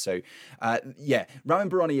 2018. So, Ramin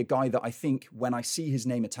Bahrani, a guy that I think when I see his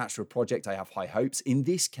name attached to a project, I have high hopes. In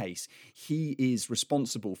this case, he is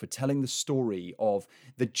responsible for telling the story of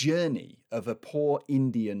the journey of a poor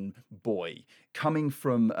Indian boy coming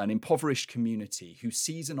from an impoverished community who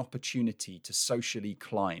sees an opportunity to socially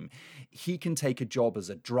climb. He can take a job as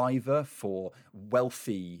a driver for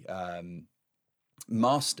wealthy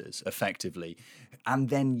masters, effectively, and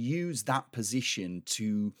then use that position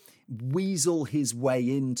to weasel his way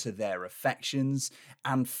into their affections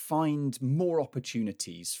and find more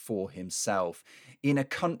opportunities for himself in a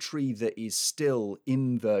country that is still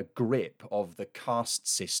in the grip of the caste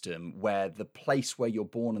system, where the place where you're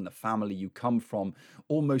born and the family you come from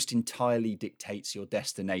almost entirely dictates your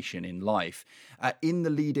destination in life. In the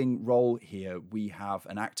leading role here, we have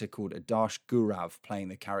an actor called Adarsh Gurav playing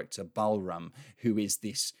the character Balram, who is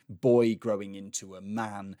this boy growing into a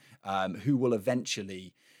man who will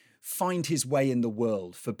eventually find his way in the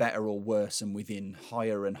world, for better or worse, and within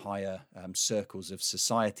higher and higher circles of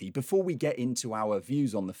society. Before we get into our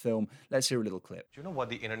views on the film, let's hear a little clip. Do you know what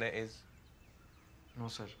the internet is? No,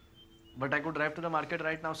 sir. But I could drive to the market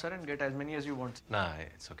right now, sir, and get as many as you want. Nah,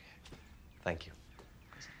 it's okay. Thank you.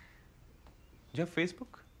 Do you have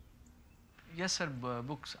Facebook? Yes, sir.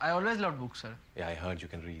 Books. I always loved books, sir. Yeah, I heard you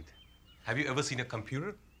can read. Have you ever seen a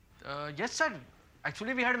computer? Yes, sir.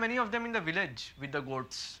 Actually, we had many of them in the village with the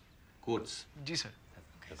goats. Goats? Ji, sir.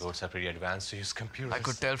 The goats are pretty advanced to use computers. I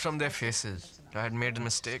could tell from their faces. I had made a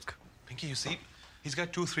mistake. Pinky, you see, he's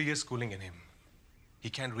got 2-3 years schooling in him. He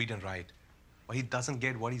can't read and write, but he doesn't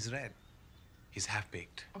get what he's read. He's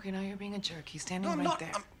half-baked. Okay, now you're being a jerk. He's standing right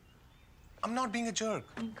there. I'm not being a jerk.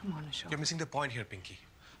 Come on, Ashok. You're missing the point here, Pinky.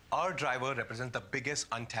 Our driver represents the biggest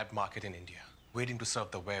untapped market in India, waiting to surf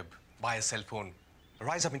the web, buy a cell phone,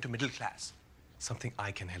 rise up into middle class. Something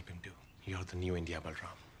I can help him do. You're the new India,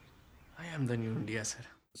 Balram. I am the new India, sir.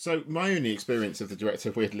 So my only experience of the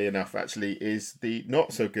director, weirdly enough, actually, is the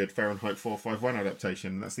not so good Fahrenheit 451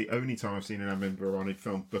 adaptation. That's the only time I've seen an Amyn Bharani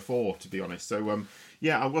film before, to be honest. So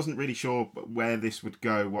yeah, I wasn't really sure where this would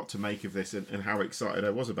go, what to make of this, and how excited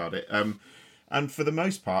I was about it. And for the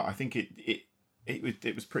most part, I think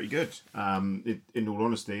it was pretty good. In all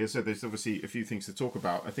honesty, as I said, there's obviously a few things to talk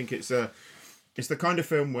about. I think it's the kind of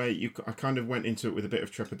film where I kind of went into it with a bit of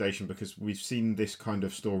trepidation, because we've seen this kind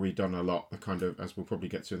of story done a lot, the kind of, as we'll probably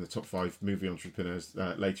get to in the top 5 movie entrepreneurs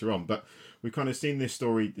later on, but we've kind of seen this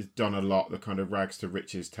story done a lot, the kind of rags to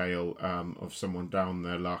riches tale of someone down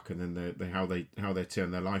their luck, and then how they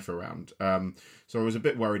turn their life around. So I was a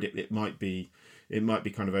bit worried it might be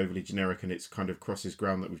kind of overly generic, and it's kind of crosses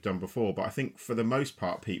ground that we've done before. But I think for the most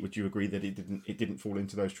part, Pete, would you agree that it didn't fall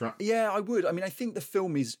into those traps? Yeah, I would. I mean, I think the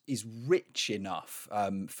film is rich enough,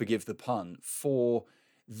 forgive the pun, for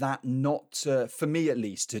that not, for me at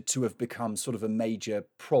least, to have become sort of a major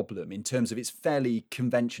problem in terms of its fairly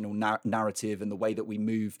conventional narrative and the way that we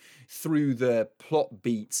move through the plot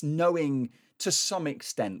beats, knowing to some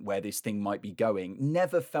extent where this thing might be going,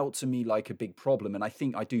 never felt to me like a big problem. And I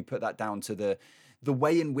think I do put that down to the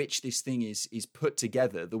way in which this thing is put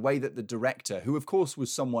together, the way that the director, who of course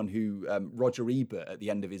was someone who Roger Ebert at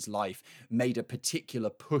the end of his life made a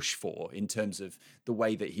particular push for, in terms of the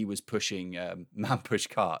way that he was pushing Man Push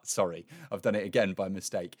Cart. Sorry, I've done it again by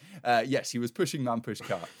mistake. Yes, he was pushing Man Push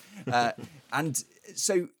Cart. And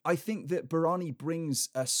so I think that Bharani brings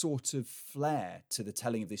a sort of flair to the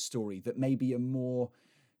telling of this story that maybe a more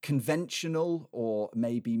conventional or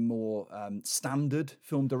maybe more standard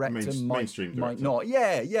film director might not.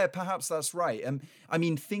 Yeah, perhaps that's right. I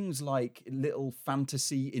mean, things like little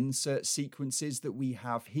fantasy insert sequences that we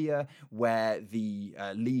have here, where the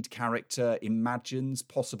lead character imagines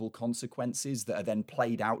possible consequences that are then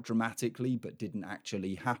played out dramatically but didn't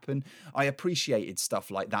actually happen. I appreciated stuff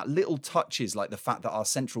like that. Little touches like the fact that our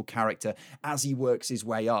central character, as he works his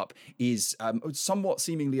way up, is somewhat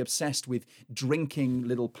seemingly obsessed with drinking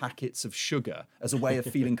little packets of sugar as a way of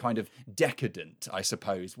feeling kind of decadent, I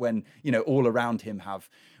suppose, when, all around him have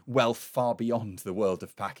wealth far beyond the world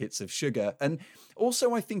of packets of sugar. And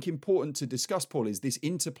also, I think important to discuss, Paul, is this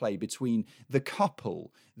interplay between the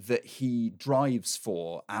couple that he drives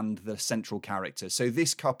for and the central character. So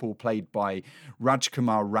this couple played by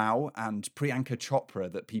Rajkumar Rao and Priyanka Chopra,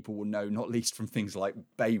 that people will know not least from things like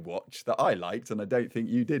Baywatch, that I liked, and I don't think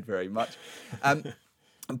you did very much.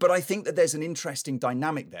 But I think that there's an interesting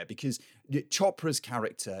dynamic there, because Chopra's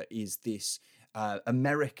character is this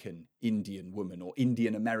American Indian woman, or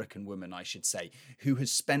Indian American woman, I should say, who has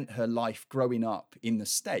spent her life growing up in the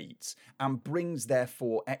States and brings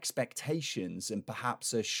therefore expectations and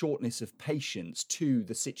perhaps a shortness of patience to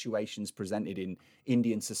the situations presented in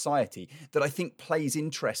Indian society that I think plays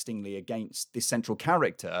interestingly against this central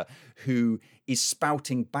character, who is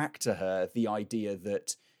spouting back to her the idea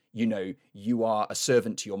that, you are a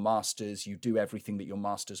servant to your masters, you do everything that your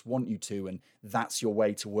masters want you to, and that's your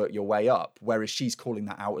way to work your way up. Whereas she's calling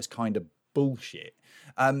that out as kind of bullshit.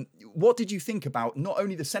 What did you think about not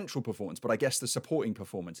only the central performance, but I guess the supporting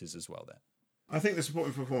performances as well there? I think the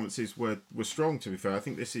supporting performances were strong. To be fair, I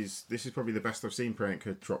think this is probably the best I've seen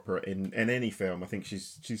Priyanka Chopra in any film. I think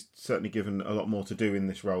she's certainly given a lot more to do in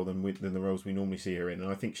this role than the roles we normally see her in. And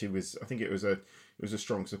I think it was a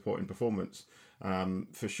strong supporting performance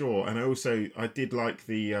for sure. And I did like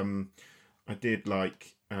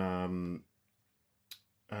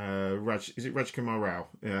Rajkumar Rao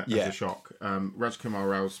as a shock. Rajkumar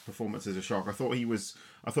Rao's performance as a shock. I thought it was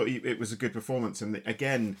a good performance, and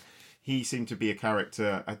again, he seemed to be a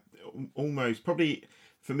character almost probably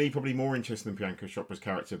more interesting than Priyanka Chopra's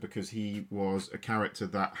character, because he was a character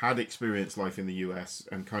that had experienced life in the US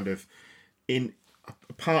and kind of in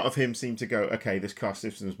a part of him seemed to go, okay, this caste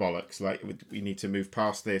system's bollocks. Like, we need to move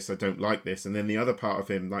past this. I don't like this. And then the other part of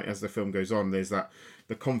him, like as the film goes on, there's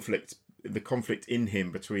the conflict in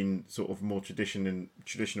him between sort of more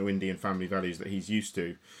traditional Indian family values that he's used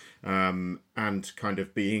to, and kind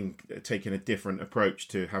of taking a different approach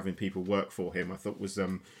to having people work for him. I thought was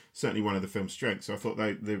certainly one of the film's strengths. So I thought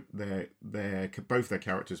both their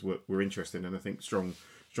characters were interesting, and I think strong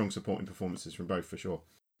supporting performances from both for sure.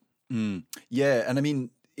 Yeah, and I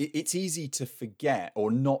mean, it's easy to forget or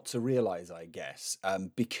not to realise, I guess,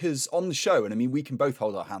 because on the show, and I mean, we can both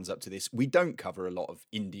hold our hands up to this, we don't cover a lot of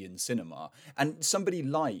Indian cinema. And somebody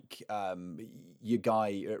like your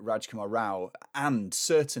guy, Rajkumar Rao, and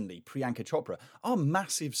certainly Priyanka Chopra are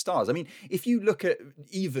massive stars. I mean, if you look at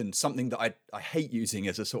even something that I hate using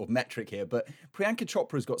as a sort of metric here, but Priyanka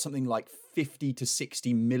Chopra's got something like 50 to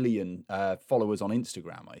 60 million followers on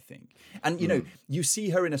Instagram, I think. And, you know, you see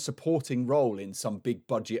her in a supporting role in some big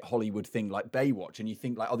budget Hollywood thing like Baywatch, and you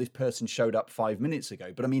think like, oh, this person showed up 5 minutes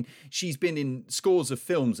ago. But I mean, she's been in scores of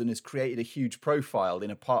films and has created a huge profile in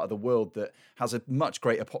a part of the world that has a much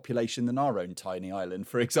greater population than our own tiny island,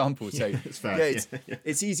 for example. So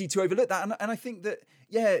it's easy to overlook that. And I think that,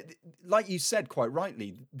 like you said quite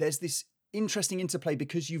rightly, there's this interesting interplay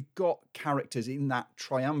because you've got characters in that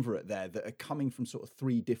triumvirate there that are coming from sort of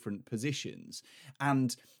three different positions,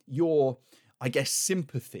 and your, I guess,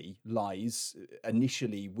 sympathy lies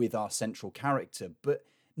initially with our central character, but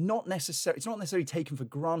it's not necessarily taken for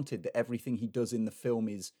granted that everything he does in the film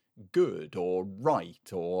is good or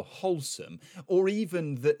right or wholesome, or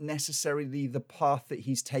even that necessarily the path that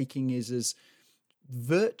he's taking is as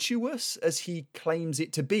virtuous as he claims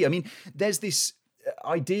it to be. I mean, there's this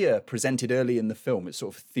idea presented early in the film, it's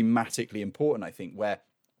sort of thematically important, I think, where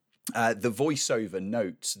the voiceover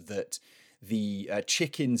notes that the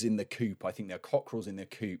chickens in the coop, I think they're cockerels in the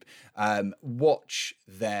coop, watch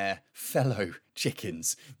their fellow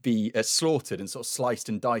chickens be slaughtered and sort of sliced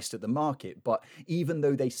and diced at the market. But even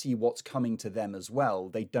though they see what's coming to them as well,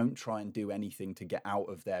 they don't try and do anything to get out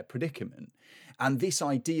of their predicament. And this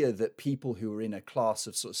idea that people who are in a class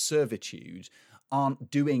of sort of servitude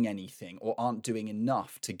aren't doing anything or aren't doing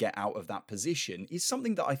enough to get out of that position is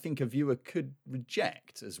something that I think a viewer could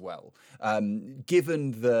reject as well,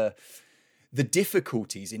 given the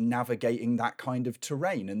difficulties in navigating that kind of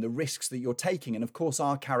terrain and the risks that you're taking. And of course,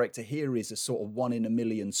 our character here is a sort of 1 in a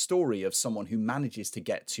million story of someone who manages to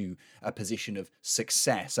get to a position of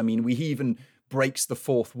success. I mean, he even breaks the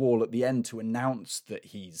fourth wall at the end to announce that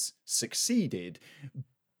he's succeeded.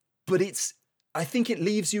 But I think it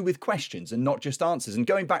leaves you with questions and not just answers. And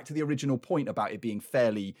going back to the original point about it being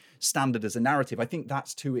fairly standard as a narrative, I think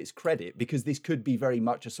that's to its credit, because this could be very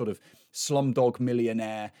much a sort of Slumdog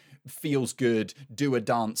Millionaire, feels good, do a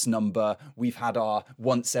dance number. We've had our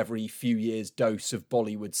once every few years dose of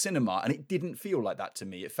Bollywood cinema, and it didn't feel like that to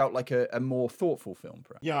me. It felt like a more thoughtful film,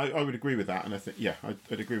 perhaps. Yeah, I would agree with that. And I think,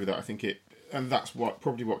 I'd agree with that. I think and that's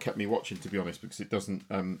probably what kept me watching, to be honest, because it doesn't.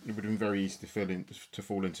 It would have been very easy to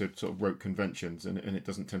fall into sort of rote conventions, and it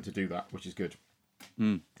doesn't tend to do that, which is good.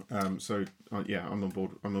 I'm on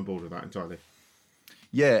board. I'm on board with that entirely.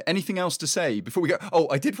 Yeah, anything else to say before we go? Oh,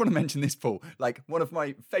 I did want to mention this, Paul. Like, one of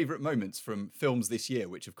my favourite moments from films this year,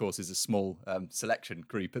 which of course is a small selection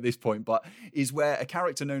group at this point, but is where a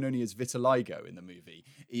character known only as Vitiligo in the movie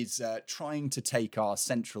is trying to take our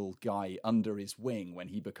central guy under his wing when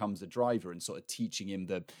he becomes a driver and sort of teaching him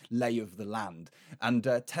the lay of the land, and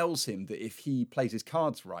tells him that if he plays his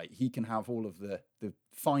cards right, he can have all of the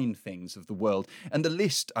fine things of the world. And the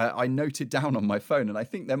list I noted down on my phone, and I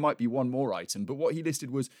think there might be one more item, but what he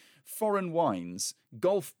listed was foreign wines,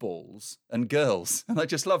 golf balls, and girls. And I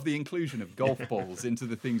just love the inclusion of golf balls into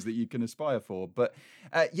the things that you can aspire for. But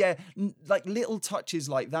like little touches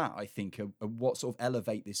like that, I think, are what sort of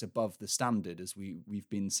elevate this above the standard, as we've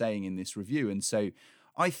been saying in this review. And so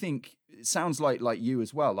I think it sounds like you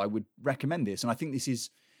as well. I would recommend this. And I think this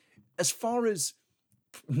is, as far as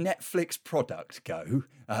Netflix product go,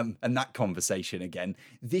 and that conversation again,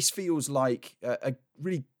 this feels like a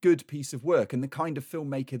really good piece of work and the kind of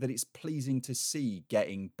filmmaker that it's pleasing to see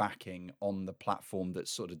getting backing on the platform that's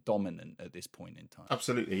sort of dominant at this point in time.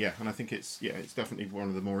 Absolutely, yeah, and I think it's definitely one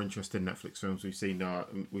of the more interesting Netflix films we've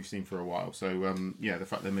seen for a while. So the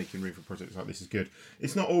fact they're making room for projects like this is good.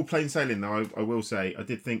 It's not all plain sailing though. I will say I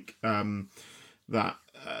did think that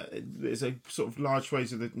there's a sort of large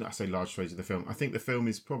swathes of the film. I think the film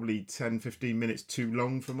is probably 10-15 minutes too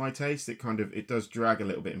long for my taste. It does drag a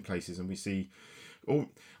little bit in places, and we see, or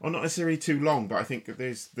not necessarily too long, but I think that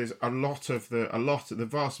there's the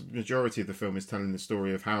vast majority of the film is telling the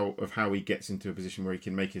story of how he gets into a position where he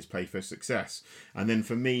can make his play for success. And then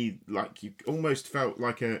for me, like, you almost felt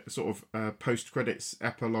like a sort of post-credits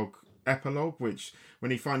epilogue, which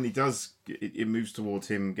when he finally does, it moves towards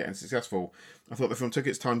him getting successful. I thought the film took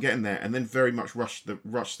its time getting there and then very much rushed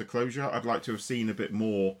the closure. I'd like to have seen a bit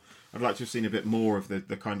more of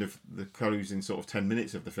the kind of the closing sort of 10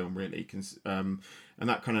 minutes of the film, really, and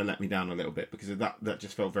that kind of let me down a little bit because of that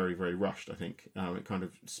just felt very, very rushed. I think it kind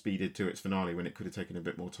of speeded to its finale when it could have taken a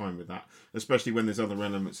bit more time with that, especially when there's other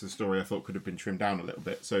elements of the story I thought could have been trimmed down a little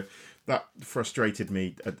bit. So that frustrated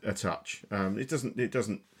me a touch. It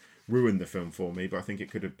doesn't ruin the film for me, but I think it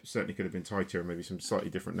certainly could have been tighter and maybe some slightly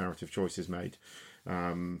different narrative choices made.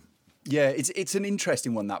 Yeah, it's an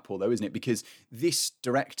interesting one, that, Paul, though, isn't it? Because this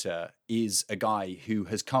director is a guy who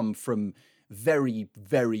has come from very,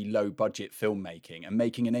 very low budget filmmaking and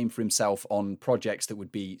making a name for himself on projects that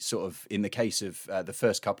would be sort of, in the case of the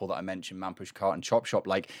first couple that I mentioned, Man Push Cart and Chop Shop,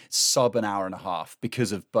 like sub an hour and a half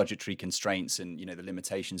because of budgetary constraints and, the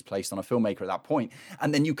limitations placed on a filmmaker at that point.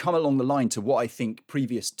 And then you come along the line to what I think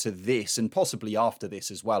previous to this and possibly after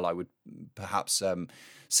this as well, I would perhaps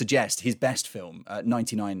suggest his best film,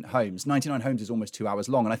 99 Homes. 99 Homes is almost 2 hours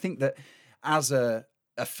long. And I think that as a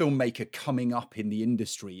filmmaker coming up in the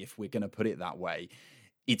industry, if we're going to put it that way,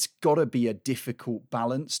 it's got to be a difficult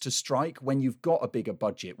balance to strike when you've got a bigger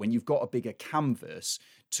budget, when you've got a bigger canvas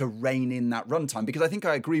to rein in that runtime. Because I think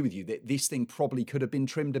I agree with you that this thing probably could have been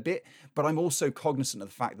trimmed a bit, but I'm also cognizant of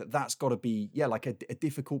the fact that that's got to be, like a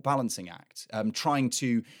difficult balancing act, trying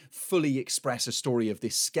to fully express a story of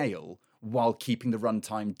this scale while keeping the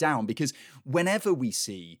runtime down. Because whenever we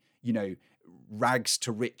see, rags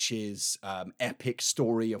to riches, epic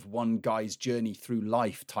story of one guy's journey through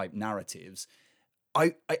life type narratives,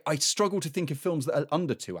 I struggle to think of films that are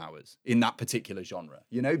under 2 hours in that particular genre,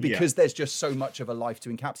 because there's just so much of a life to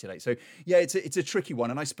encapsulate. So yeah, it's a tricky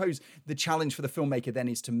one. And I suppose the challenge for the filmmaker then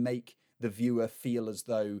is to make the viewer feel as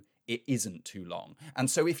though it isn't too long. And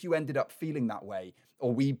so if you ended up feeling that way,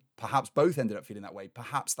 or we perhaps both ended up feeling that way,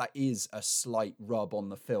 perhaps that is a slight rub on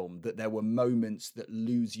the film, that there were moments that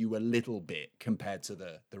lose you a little bit compared to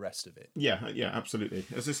the rest of it. Yeah, absolutely.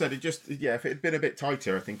 As I said, if it had been a bit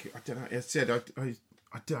tighter, I think,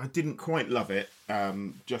 I didn't quite love it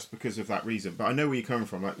just because of that reason. But I know where you're coming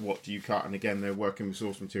from, like, what do you cut? And again, they're working with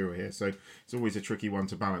source material here, so it's always a tricky one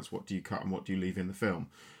to balance. What do you cut and what do you leave in the film?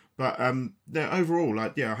 But overall,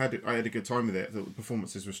 I had a good time with it. The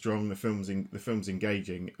performances were strong. The film's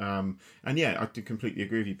engaging. And yeah, I did completely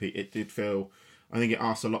agree with you, Pete. It did feel, I think it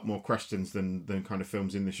asked a lot more questions than kind of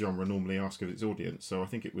films in this genre normally ask of its audience. So I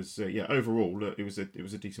think it was overall it was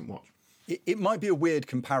a decent watch. It might be a weird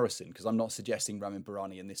comparison because I'm not suggesting Ramin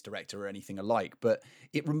Barani and this director are anything alike, but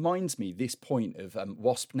it reminds me this point of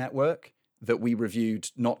Wasp Network that we reviewed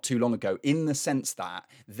not too long ago, in the sense that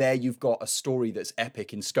there you've got a story that's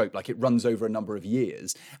epic in scope, like it runs over a number of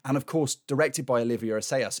years. And of course, directed by Olivier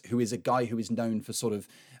Assayas, who is a guy who is known for sort of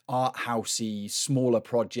art housey, smaller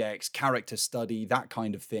projects, character study, that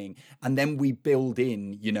kind of thing. And then we build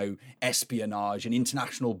in, espionage and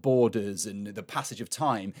international borders and the passage of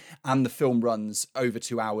time. And the film runs over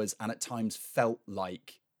 2 hours and at times felt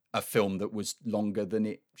like a film that was longer than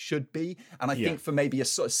it should be. And I think for maybe a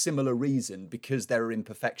sort of similar reason, because there are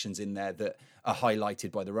imperfections in there that are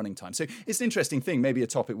highlighted by the running time. So it's an interesting thing, maybe a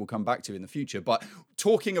topic we'll come back to in the future. But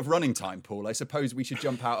talking of running time, Paul, I suppose we should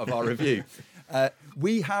jump out of our review.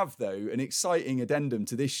 We have, though, an exciting addendum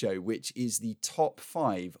to this show, which is the top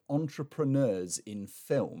 5 entrepreneurs in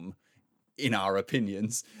film, in our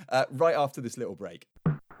opinions, right after this little break.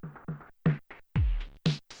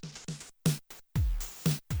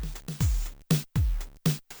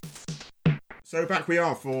 So back we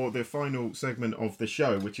are for the final segment of the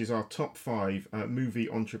show, which is our top 5 movie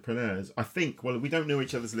entrepreneurs. I think, well, we don't know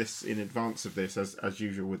each other's lists in advance of this, as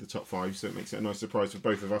usual with the top 5, so it makes it a nice surprise for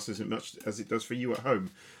both of us as much as it does for you at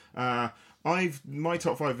home. My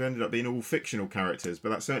top 5 ended up being all fictional characters, but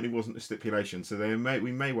that certainly wasn't the stipulation. So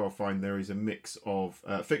we may well find there is a mix of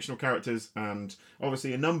fictional characters, and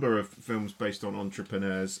obviously a number of films based on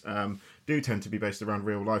entrepreneurs do tend to be based around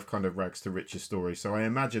real life kind of rags to riches stories. So I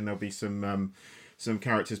imagine there'll be some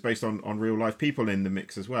characters based on real life people in the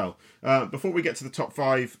mix as well. Before we get to the top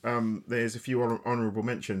 5, there's a few honourable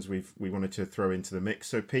mentions we wanted to throw into the mix.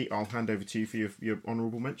 So Pete, I'll hand over to you for your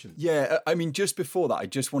honourable mentions. Yeah, I mean, just before that, I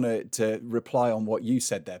just wanted to reply on what you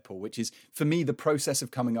said there, Paul, which is, for me, the process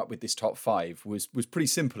of coming up with this top 5 was pretty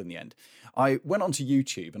simple in the end. I went onto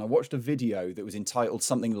YouTube and I watched a video that was entitled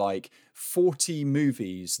something like 40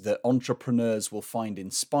 movies that entrepreneurs will find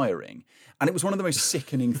inspiring. And it was one of the most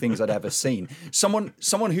sickening things I'd ever seen. Someone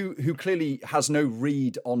who clearly has no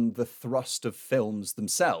read on the thrust of films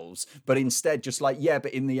themselves, but instead just like, yeah,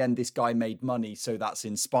 but in the end, this guy made money, so that's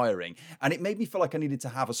inspiring. And it made me feel like I needed to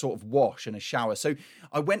have a sort of wash and a shower. So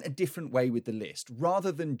I went a different way with the list.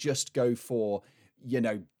 Rather than just go for,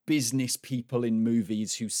 business people in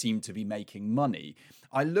movies who seem to be making money,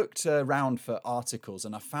 I looked around for articles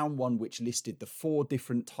and I found one which listed the 4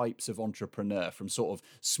 different types of entrepreneur, from sort of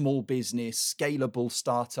small business, scalable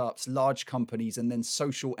startups, large companies, and then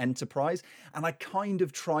social enterprise. And I kind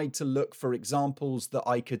of tried to look for examples that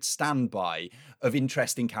I could stand by of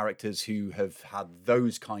interesting characters who have had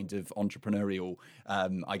those kind of entrepreneurial,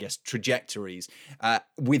 trajectories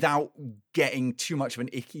without getting too much of an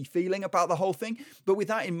icky feeling about the whole thing. But with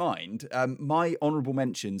that in mind, my honourable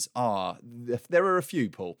mentions are, there are a few,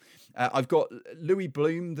 Paul. I've got Louis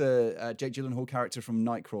Bloom, the Jake Gyllenhaal character from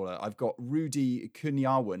Nightcrawler. I've got Rudy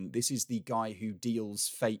Kunyawan. This is the guy who deals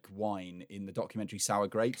fake wine in the documentary Sour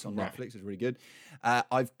Grapes on Netflix. It's really good.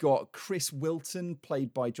 I've got Chris Wilton,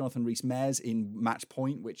 played by Jonathan Rhys-Meyers in Match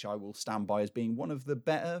Point, which I will stand by as being one of the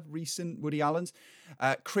better recent Woody Allens.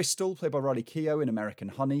 Crystal, played by Riley Keough in American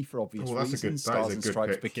Honey, for obvious reasons. Stars and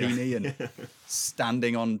Stripes bikini and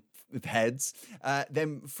standing on heads.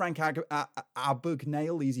 Then Frank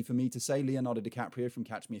Abagnale, easy for me to say, Leonardo DiCaprio from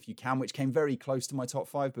Catch Me If You Can, which came very close to my top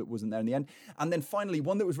 5 but wasn't there in the end. And then finally,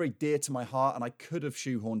 one that was very dear to my heart and I could have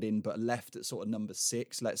shoehorned in but left at sort of number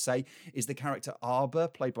 6, let's say, is the character Arbor,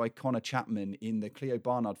 played by Connor Chapman in the Cleo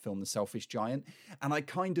Barnard film The Selfish Giant. And I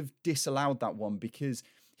kind of disallowed that one because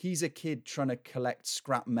he's a kid trying to collect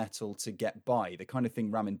scrap metal to get by, the kind of thing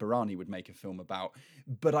Ramin Barani would make a film about.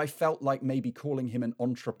 But I felt like maybe calling him an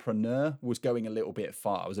entrepreneur was going a little bit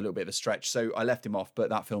far. It was a little bit of a stretch. So I left him off, but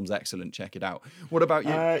that film's excellent. Check it out. What about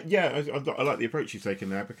you? I like the approach you've taken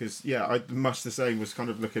there because, much the same, was kind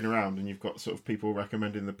of looking around and you've got sort of people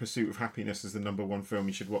recommending The Pursuit of Happiness as the number 1 film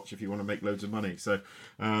you should watch if you want to make loads of money. So,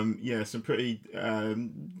 some pretty,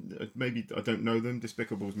 maybe, I don't know them,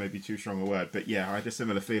 despicable is maybe too strong a word, but I had a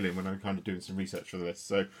similar feeling when I'm kind of doing some research for this.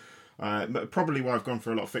 So probably why I've gone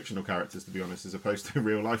for a lot of fictional characters, to be honest, as opposed to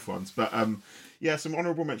real life ones. But some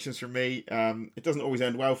honourable mentions from me. It doesn't always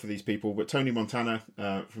end well for these people, but Tony Montana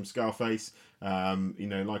from Scarface.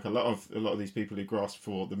 Like a lot of these people who grasp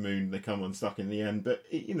for the moon, they come unstuck in the end. But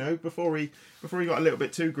before he got a little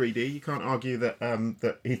bit too greedy, you can't argue that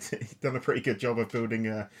that he'd done a pretty good job of building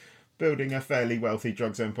a fairly wealthy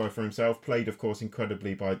drugs empire for himself, played, of course,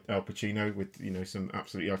 incredibly by Al Pacino with, some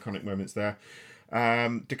absolutely iconic moments there.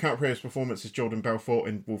 DiCaprio's performance as Jordan Belfort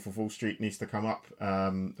in Wolf of Wall Street needs to come up.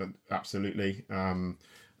 Absolutely.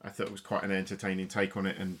 I thought it was quite an entertaining take on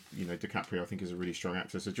it, and DiCaprio I think is a really strong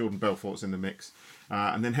actor, so Jordan Belfort's in the mix.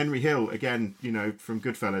 And then Henry Hill, again, from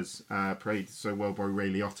Goodfellas, played so well by Ray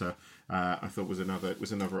Liotta. I thought was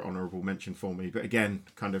another honourable mention for me, but again,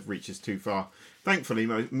 kind of reaches too far. Thankfully,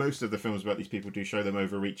 most of the films about these people do show them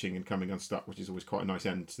overreaching and coming unstuck, which is always quite a nice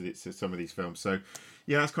end to some of these films. So,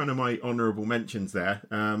 that's kind of my honourable mentions there.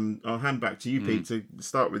 I'll hand back to you, Pete, to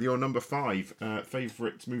start with your number 5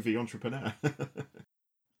 favourite movie entrepreneur.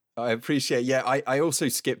 I appreciate. I also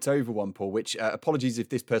skipped over one, Paul, which apologies if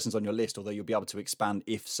this person's on your list, although you'll be able to expand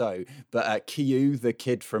if so. But Keough, the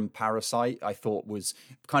kid from Parasite, I thought was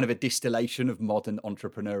kind of a distillation of modern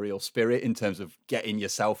entrepreneurial spirit in terms of getting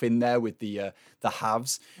yourself in there with the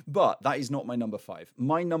haves. But that is not my number 5.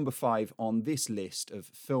 My number 5 on this list of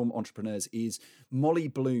film entrepreneurs is Molly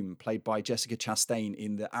Bloom, played by Jessica Chastain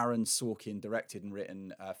in the Aaron Sorkin directed and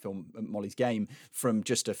written film Molly's Game from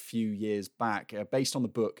just a few years back, based on the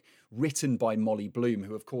book written by Molly Bloom,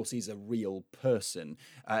 who of course is a real person.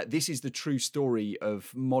 This is the true story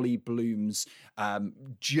of Molly Bloom's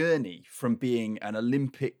journey from being an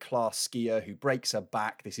Olympic class skier who breaks her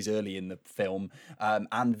back, this is early in the film,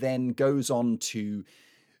 and then goes on to,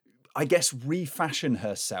 I guess, refashion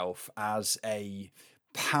herself as a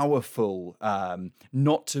powerful,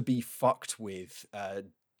 not to be fucked with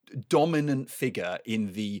dominant figure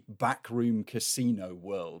in the backroom casino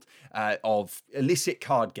world of illicit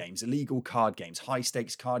card games, illegal card games, high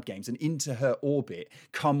stakes card games, and into her orbit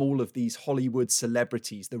come all of these Hollywood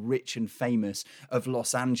celebrities, the rich and famous of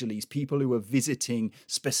Los Angeles, people who are visiting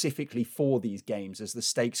specifically for these games as the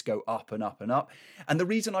stakes go up and up and up. And the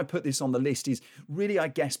reason I put this on the list is really, I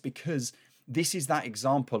guess, because this is that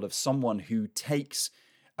example of someone who takes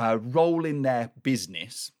a role in their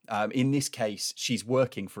business. In this case, she's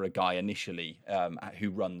working for a guy initially who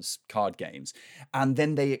runs card games. And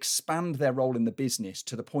then they expand their role in the business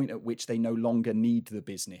to the point at which they no longer need the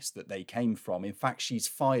business that they came from. In fact, she's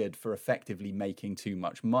fired for effectively making too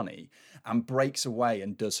much money and breaks away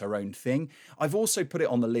and does her own thing. I've also put it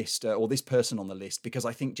on the list, or this person on the list, because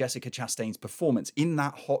I think Jessica Chastain's performance in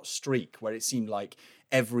that hot streak where it seemed like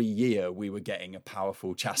every year we were getting a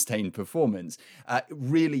powerful Chastain performance,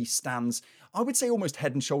 really stands, I would say, almost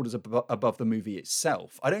head and shoulders above the movie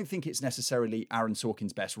itself. I don't think it's necessarily Aaron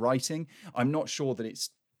Sorkin's best writing. I'm not sure that it's,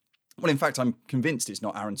 well, in fact, I'm convinced it's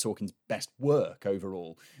not Aaron Sorkin's best work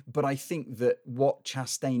overall. But I think that what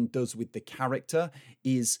Chastain does with the character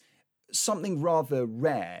is something rather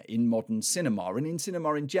rare in modern cinema and in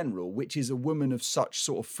cinema in general, which is a woman of such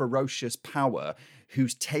sort of ferocious power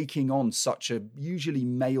who's taking on such a usually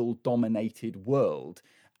male-dominated world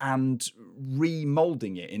and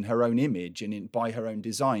remoulding it in her own image and by her own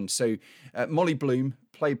design. So Molly Bloom,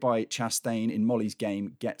 played by Chastain in Molly's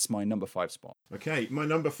Game, gets my number 5 spot. Okay, my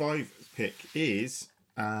number 5 pick is...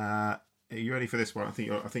 are you ready for this one? I think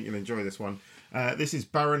you'll enjoy this one. This is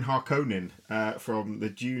Baron Harkonnen from the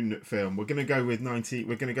Dune film. We're going to go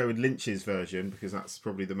with Lynch's version because that's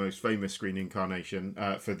probably the most famous screen incarnation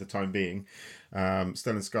for the time being. Stellan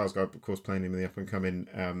Skarsgård, of course, playing him in the up and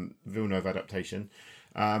coming Villeneuve adaptation.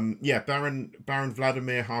 Baron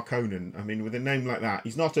Vladimir Harkonnen. I mean, with a name like that,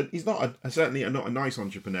 he's certainly not a nice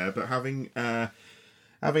entrepreneur, but having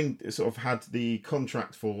sort of had the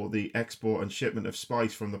contract for the export and shipment of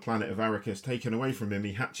spice from the planet of Arrakis taken away from him,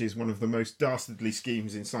 he hatches one of the most dastardly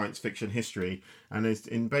schemes in science fiction history,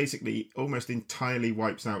 and basically almost entirely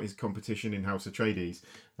wipes out his competition in House Atreides.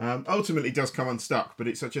 Ultimately does come unstuck, but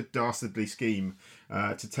it's such a dastardly scheme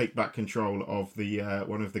to take back control of the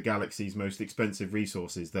one of the galaxy's most expensive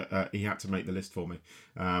resources that he had to make the list for me.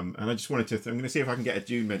 And I just wanted to... I'm going to see if I can get a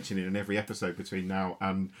Dune mention in every episode between now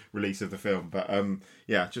and release of the film. But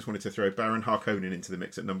just wanted to throw Baron Harkonnen into the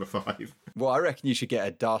mix at number 5. Well, I reckon you should get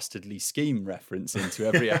a dastardly scheme reference into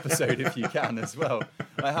every episode if you can as well.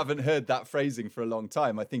 I haven't heard that phrasing for a long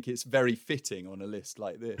time. I think it's very fitting on a list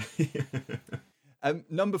like this.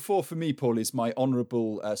 Number 4 for me, Paul, is my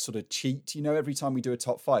honourable sort of cheat. You know, every time we do a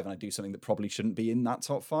top 5 and I do something that probably shouldn't be in that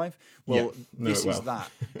top 5, this is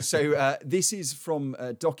that. So this is from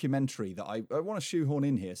a documentary that I want to shoehorn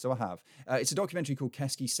in here, so I have. It's a documentary called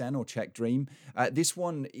Keski Sen or Czech Dream. This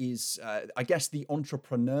one is, I guess the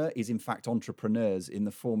entrepreneur is in fact entrepreneurs in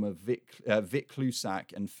the form of Vic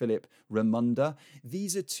Klusak and Filip Remunda.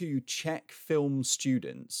 These are 2 Czech film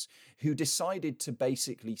students who decided to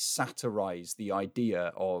basically satirize the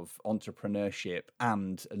idea of entrepreneurship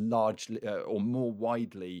and largely, or more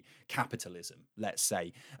widely, capitalism, let's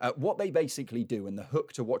say. What they basically do, and the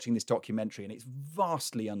hook to watching this documentary, and it's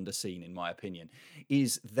vastly underseen in my opinion,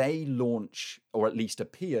 is they launch, or at least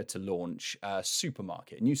appear to launch, a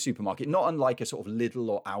new supermarket, not unlike a sort of Lidl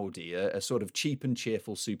or Aldi, a sort of cheap and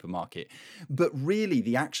cheerful supermarket. But really,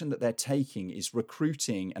 the action that they're taking is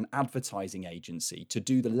recruiting an advertising agency to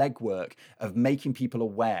do the legwork of making people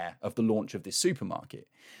aware of the launch of this supermarket.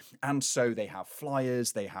 And so they have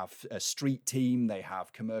flyers, they have a street team, they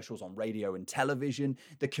have commercials on radio and television.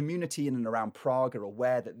 The community in and around Prague are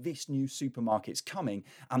aware that this new supermarket's coming,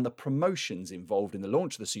 and the promotions involved in the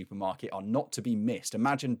launch of the supermarket are not to be missed.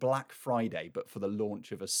 Imagine Black Friday, but for the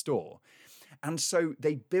launch of a store. And so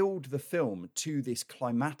they build the film to this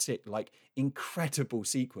climatic, incredible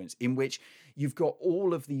sequence in which you've got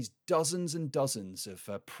all of these dozens and dozens of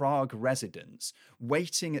Prague residents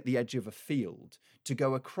waiting at the edge of a field to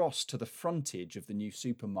go across to the frontage of the new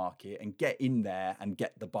supermarket and get in there and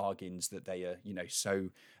get the bargains that they are, so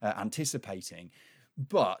anticipating.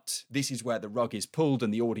 But this is where the rug is pulled,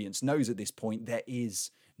 and the audience knows at this point there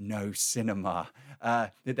is no cinema.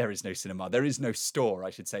 There is no cinema. There is no store, I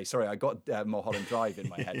should say. Sorry, I got Mulholland Drive in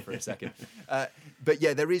my head for a second. But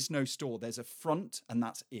yeah, there is no store. There's a front, and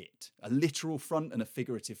that's it. A literal front and a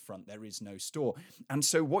figurative front. There is no store. And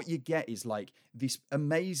so what you get is this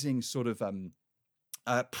amazing sort of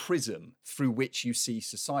prism through which you see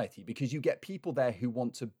society, because you get people there who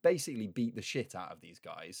want to basically beat the shit out of these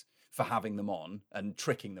guys for having them on and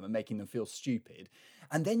tricking them and making them feel stupid.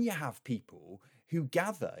 And then you have people who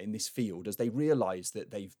gather in this field as they realise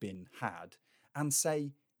that they've been had and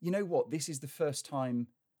say, you know what, this is the first time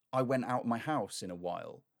I went out of my house in a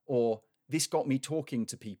while, or this got me talking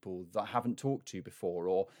to people that I haven't talked to before,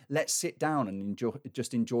 or let's sit down and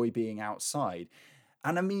enjoy being outside.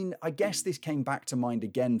 And I mean, I guess this came back to mind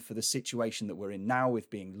again for the situation that we're in now with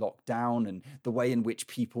being locked down, and the way in which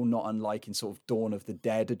people, not unlike in sort of Dawn of the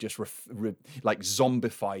Dead, are just like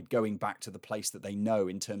zombified, going back to the place that they know,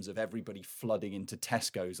 in terms of everybody flooding into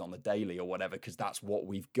Tesco's on the daily or whatever, because that's what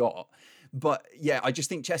we've got. But yeah, I just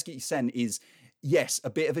think Chesky Sen is, yes, a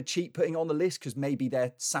bit of a cheat putting on the list because maybe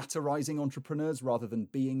they're satirizing entrepreneurs rather than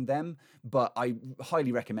being them. But I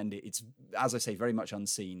highly recommend it. It's, as I say, very much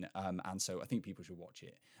unseen. And so I think people should watch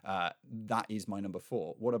it. That is my number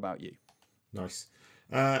 4. What about you? Nice.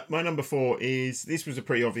 My number 4 is, this was a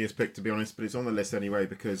pretty obvious pick, to be honest, but it's on the list anyway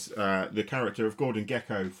because the character of Gordon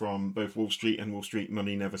Gekko from both Wall Street and Wall Street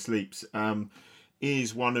Money Never Sleeps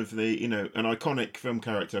is one of the, an iconic film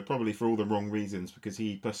character, probably for all the wrong reasons, because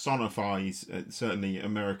he personifies certainly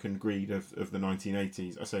American greed of the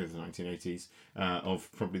 1980s. I say of the 1980s, of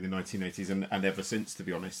probably the 1980s and ever since, to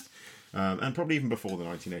be honest. And probably even before the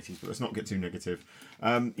 1980s, but let's not get too negative.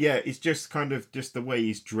 It's just kind of just the way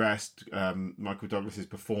he's dressed, Michael Douglas's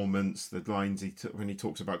performance, the lines when he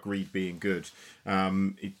talks about greed being good.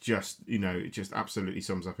 It just absolutely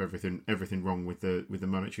sums up everything wrong with the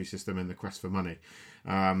monetary system and the quest for money.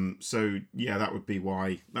 That would be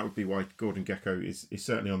why Gordon Gekko is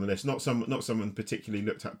certainly on the list. Not someone particularly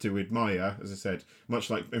looked at to admire, as I said, much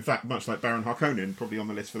like Baron Harkonnen, probably on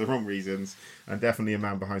the list for the wrong reasons, and definitely a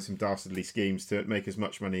man behind some dastardly schemes to make as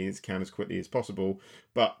much money as can as quickly as possible.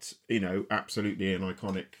 But absolutely an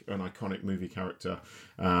iconic movie character,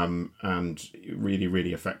 and really,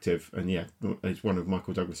 really effective. And yeah, it's one of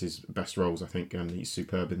Michael Douglas's best roles, I think, and he's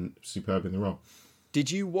superb in the role. Did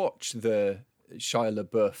you watch the Shia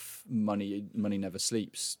LaBeouf Money Never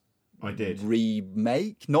Sleeps? I did.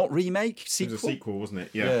 Not remake, sequel. It was a sequel, wasn't it?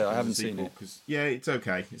 Yeah, I haven't seen it. Yeah, it's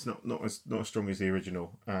okay. It's not as strong as the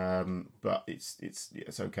original, but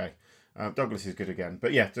it's okay. Douglas is good again,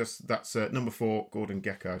 but yeah, that's number 4, Gordon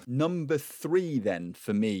Gekko. Number 3 then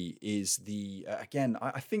for me is the again.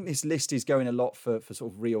 I think this list is going a lot for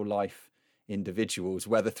sort of real life individuals,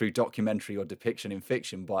 whether through documentary or depiction in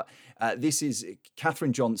fiction. But this is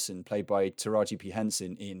Katherine Johnson, played by Taraji P.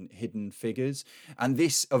 Henson in Hidden Figures. And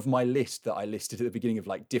this, of my list that I listed at the beginning of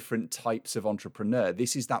like different types of entrepreneur,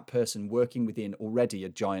 this is that person working within already a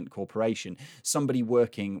giant corporation, somebody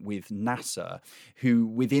working with NASA, who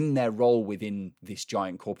within their role within this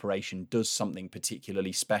giant corporation does something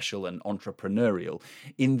particularly special and entrepreneurial.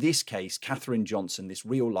 In this case, Katherine Johnson, this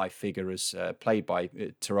real life figure as played by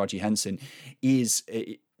Taraji Henson, is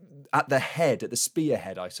at the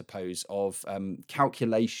spearhead, I suppose, of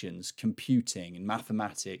calculations, computing and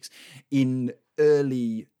mathematics in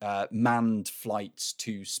early manned flights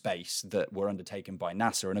to space that were undertaken by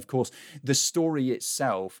NASA. And of course, the story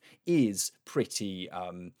itself is pretty,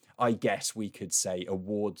 I guess we could say,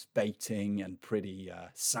 awards baiting and pretty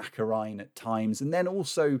saccharine at times. And then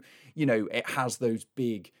also, it has those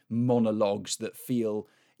big monologues that feel,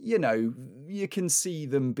 you can see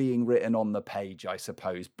them being written on the page, I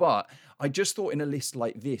suppose. But I just thought in a list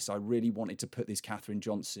like this, I really wanted to put this Katherine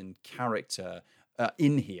Johnson character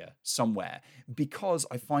in here somewhere, because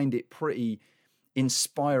I find it pretty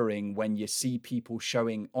inspiring when you see people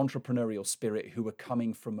showing entrepreneurial spirit who are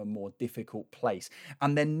coming from a more difficult place,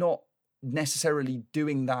 and they're not necessarily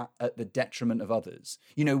doing that at the detriment of others.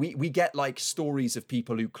 We get like stories of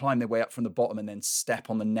people who climb their way up from the bottom and then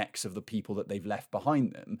step on the necks of the people that they've left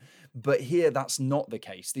behind them. But here, that's not the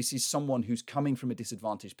case. This is someone who's coming from a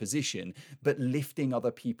disadvantaged position, but lifting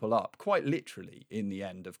other people up, quite literally, in the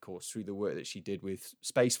end, of course, through the work that she did with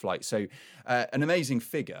spaceflight. So an amazing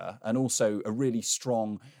figure, and also a really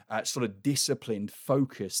strong, sort of disciplined,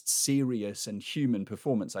 focused, serious and human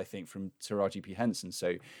performance, I think, from Taraji P. Henson.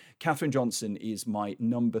 So Katherine Johnson is my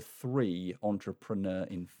number 3 entrepreneur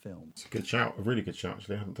in film. It's a good shout, a really good shout,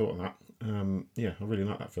 actually. I hadn't thought of that. I really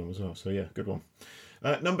like that film as well. So yeah, good one.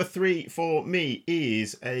 Number 3 for me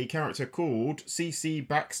is a character called C.C.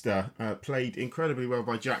 Baxter, played incredibly well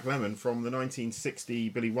by Jack Lemmon from the 1960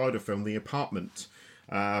 Billy Wilder film The Apartment.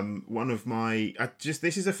 This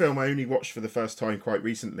is a film I only watched for the first time quite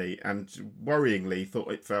recently, and worryingly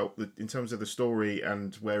thought it felt, in terms of the story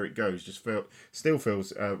and where it goes, still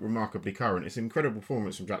feels remarkably current. It's an incredible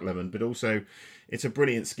performance from Jack Lemmon, but also it's a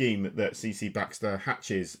brilliant scheme that C.C. Baxter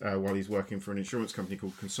hatches while he's working for an insurance company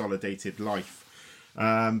called Consolidated Life.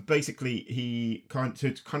 Basically,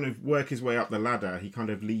 to kind of work his way up the ladder, he kind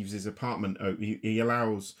of leaves his apartment. He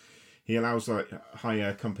allows he allows like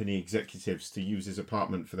higher company executives to use his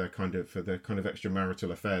apartment for their kind of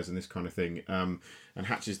extramarital affairs and this kind of thing, and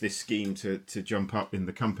hatches this scheme to jump up in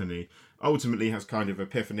the company. Ultimately has kind of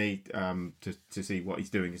epiphany to see what he's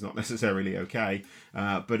doing is not necessarily okay,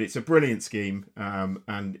 but it's a brilliant scheme,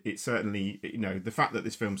 and it's certainly, the fact that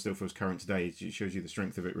this film still feels current today, it shows you the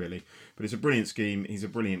strength of it really. But it's a brilliant scheme, he's a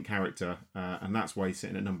brilliant character, and that's why he's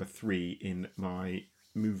sitting at number 3 in my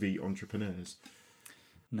movie entrepreneurs.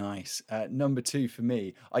 Nice. Number 2 for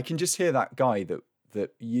me, I can just hear that guy that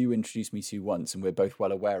you introduced me to once and we're both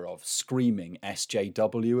well aware of screaming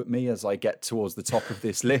SJW at me as I get towards the top of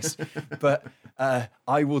this list. But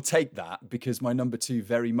I will take that because my number 2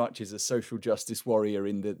 very much is a social justice warrior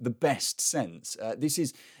in the best sense. This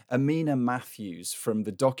is Amina Matthews from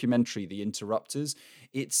the documentary The Interrupters.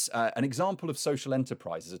 It's an example of social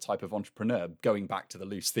enterprise as a type of entrepreneur, going back to the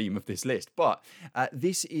loose theme of this list. But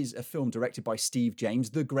this is a film directed by Steve James,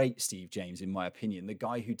 the great Steve James, in my opinion, the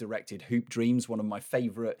guy who directed Hoop Dreams, one of my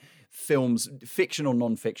favourite films, fiction or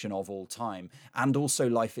non-fiction, of all time, and also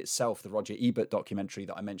Life Itself, the Roger Ebert documentary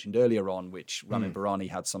that I mentioned earlier on, which Ramin Barani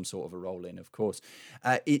had some sort of a role in, of course.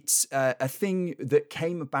 It's a thing that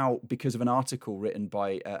came about because of an article written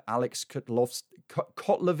by Alex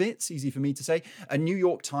Kotlowitz, easy for me to say. A New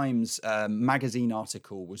York Times magazine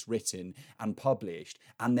article was written and published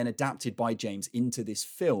and then adapted by James into this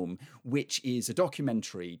film, which is a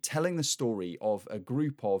documentary telling the story of a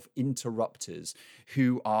group of interrupters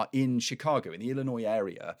who are in Chicago, in the Illinois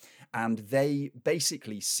area, and they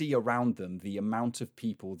basically see around them the amount of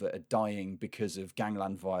people that are dying because of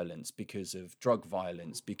gangland violence, because of drug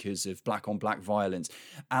violence, because of black-on-black violence,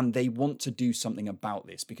 and they want to do something about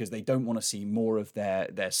this because they don't want to see more of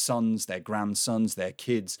their sons, their grandsons, their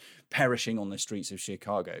kids perishing on the streets of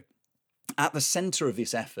Chicago. At the centre of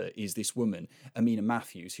this effort is this woman, Amina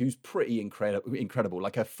Matthews, who's pretty incredible,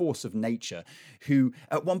 like a force of nature, who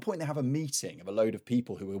at one point they have a meeting of a load of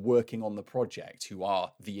people who are working on the project, who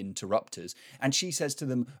are the interrupters. And she says to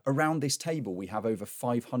them, around this table, we have over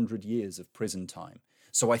 500 years of prison time.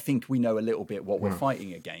 So I think we know a little bit what we're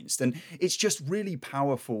fighting against. And it's just really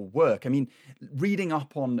powerful work. I mean, reading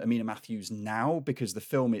up on Amina Matthews now, because the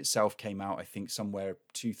film itself came out, I think, somewhere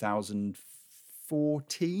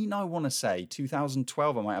 2014, I want to say.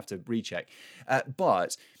 2012, I might have to recheck.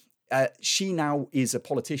 But she now is a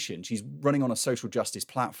politician. She's running on a social justice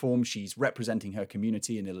platform. She's representing her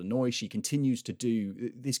community in Illinois. She continues to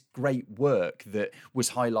do this great work that was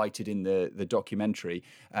highlighted in the documentary.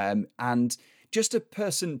 And just a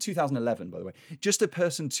person, 2011, by the way, just a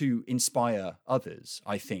person to inspire others,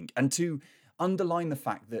 I think, and to underline the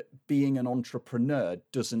fact that being an entrepreneur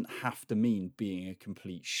doesn't have to mean being a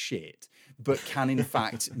complete shit, but can in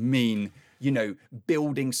fact mean,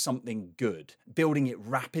 building something good, building it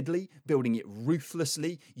rapidly, building it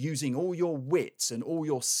ruthlessly, using all your wits and all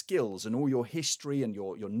your skills and all your history and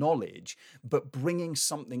your knowledge, but bringing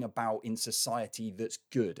something about in society that's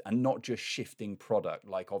good and not just shifting product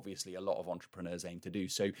like obviously a lot of entrepreneurs aim to do.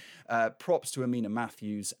 So props to Amina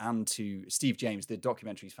Matthews and to Steve James. The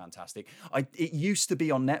documentary is fantastic. It used to be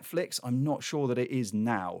on Netflix. I'm not sure that it is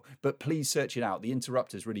now, but please search it out. The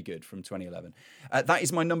Interrupters, really good, from 2011. That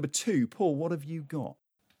is my number 2. Paul, what have you got?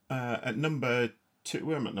 At number 2,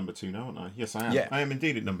 well, I'm at number 2 now, aren't I? Yes, I am. Yeah. I am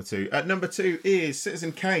indeed at number 2. At number 2 is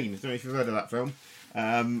Citizen Kane. I don't know if you've heard of that film.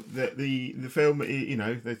 The film,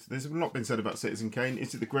 there's not been said about Citizen Kane.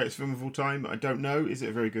 Is it the greatest film of all time? I don't know. Is it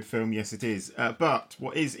a very good film? Yes, it is. But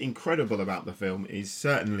what is incredible about the film is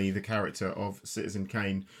certainly the character of Citizen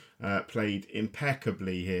Kane, played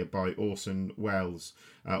impeccably here by Orson Welles,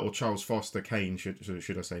 or Charles Foster Kane,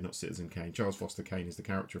 should I say, not Citizen Kane. Charles Foster Kane is the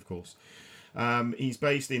character, of course. He's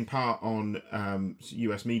based in part on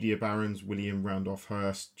US media barons William Randolph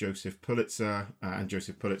Hearst, Joseph Pulitzer,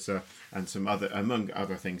 and some other, among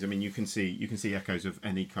other things. I mean, you can see echoes of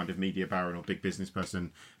any kind of media baron or big business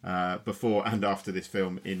person before and after this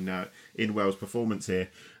film in Wells' performance here.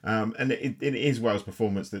 And it is Wells'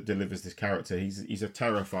 performance that delivers this character. He's a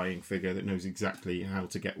terrifying figure that knows exactly how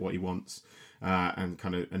to get what he wants.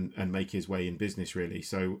 And make his way in business, really.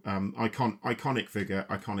 So iconic figure,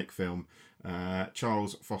 iconic film.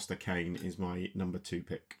 Charles Foster Kane is my number 2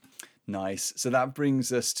 pick. Nice. So that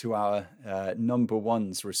brings us to our number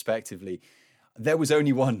 1s, respectively. There was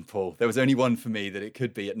only one, Paul. There was only one for me that it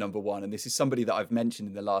could be at number 1. And this is somebody that I've mentioned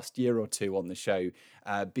in the last year or two on the show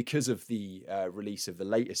because of the release of the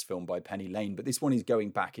latest film by Penny Lane. But this one is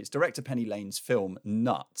going back. It's director Penny Lane's film,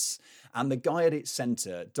 Nuts. And the guy at its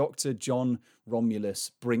centre, Dr. John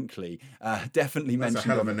Romulus Brinkley, definitely mentioned... That's a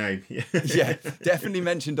hell of a name. Yeah, definitely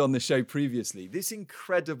mentioned on the show previously. This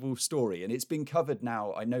incredible story. And it's been covered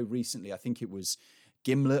now, I know recently, I think it was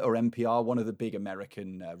Gimlet or NPR, one of the big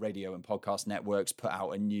American radio and podcast networks, put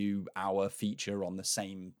out a new hour feature on the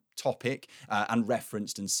same topic and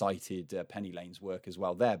referenced and cited Penny Lane's work as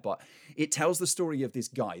well there. But it tells the story of this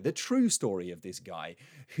guy, the true story of this guy,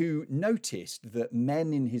 who noticed that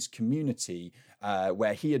men in his community,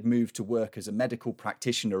 where he had moved to work as a medical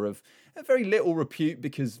practitioner of very little repute,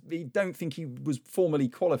 because he don't think he was formally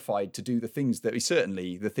qualified to do the things that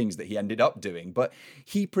he ended up doing, but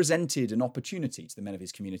he presented an opportunity to the men of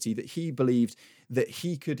his community that he believed that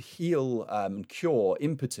he could heal and cure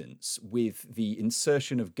impotence with the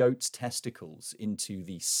insertion of goat's testicles into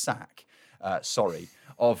the sack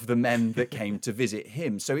of the men that came to visit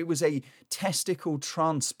him. So it was a testicle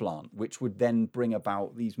transplant, which would then bring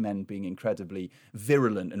about these men being incredibly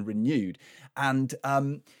virulent and renewed. And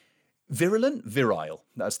virile,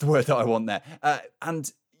 that's the word that I want there.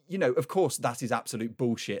 And, you know, of course, that is absolute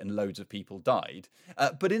bullshit and loads of people died.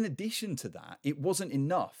 But in addition to that, it wasn't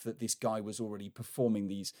enough that this guy was already performing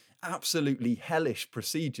these absolutely hellish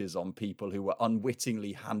procedures on people who were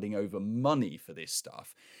unwittingly handing over money for this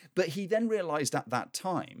stuff. But he then realized at that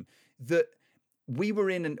time that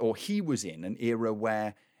he was in an era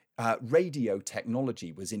where radio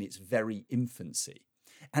technology was in its very infancy.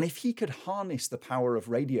 And if he could harness the power of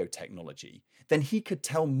radio technology, then he could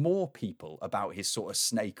tell more people about his sort of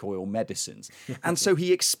snake oil medicines. And so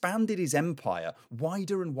he expanded his empire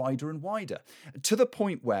wider and wider and wider, to the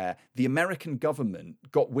point where the American government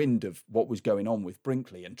got wind of what was going on with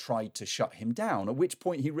Brinkley and tried to shut him down, at which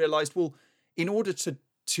point he realized, well, in order to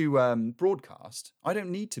broadcast, I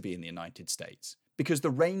don't need to be in the United States, because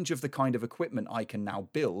the range of the kind of equipment I can now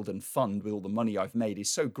build and fund with all the money I've made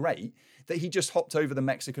is so great that he just hopped over the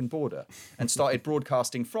Mexican border and started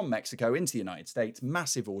broadcasting from Mexico into the United States,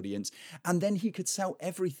 massive audience, and then he could sell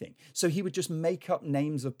everything. So he would just make up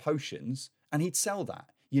names of potions and he'd sell that.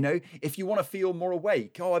 You know, if you want to feel more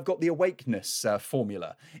awake, I've got the awakeness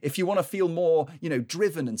formula. If you want to feel more,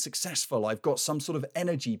 driven and successful, I've got some sort of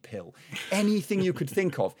energy pill. Anything you could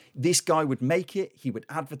think of, this guy would make it, he would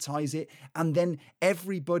advertise it, and then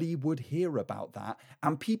everybody would hear about that,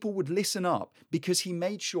 and people would listen up because he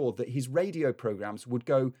made sure that his radio programs would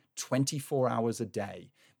go 24 hours a day.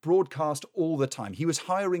 Broadcast all the time. He was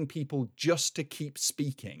hiring people just to keep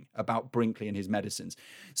speaking about Brinkley and his medicines.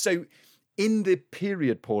 So in the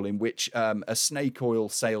period, Paul, in which a snake oil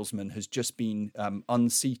salesman has just been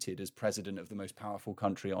unseated as president of the most powerful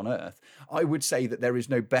country on earth, I would say that there is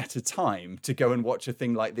no better time to go and watch a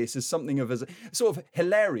thing like this as something of a sort of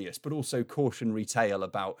hilarious, but also cautionary tale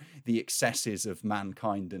about the excesses of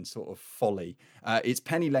mankind and sort of folly. It's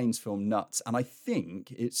Penny Lane's film Nuts, and I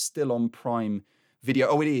think it's still on Prime Video.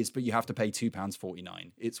 Oh, it is, but you have to pay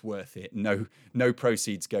 £2.49. It's worth it. No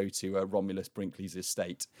proceeds go to Romulus Brinkley's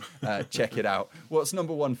estate. Check it out. What's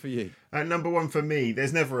number one for you? Number one for me.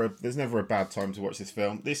 There's never a bad time to watch this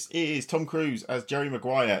film. This is Tom Cruise as Jerry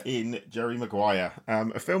Maguire in Jerry Maguire,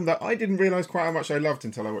 a film that I didn't realise quite how much I loved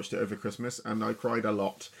until I watched it over Christmas, and I cried a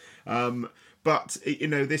lot. But,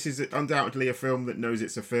 this is undoubtedly a film that knows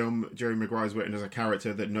it's a film. Jerry Maguire's written as a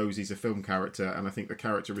character that knows he's a film character, and I think the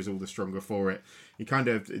character is all the stronger for it. He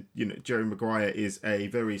Jerry Maguire is a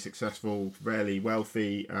very successful, fairly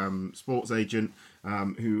wealthy sports agent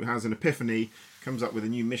who has an epiphany, comes up with a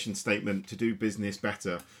new mission statement to do business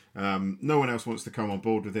better. No one else wants to come on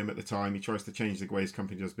board with him at the time. He tries to change the way his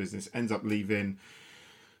company does business, ends up leaving,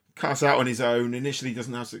 cuts out on his own, initially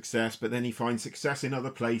doesn't have success, but then he finds success in other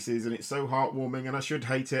places, and it's so heartwarming, and I should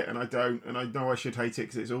hate it, and I don't, and I know I should hate it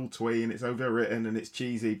because it's all twee and it's overwritten and it's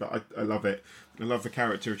cheesy, but I love it. I love the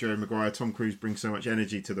character of Jerry Maguire. Tom Cruise brings so much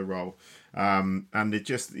energy to the role, and it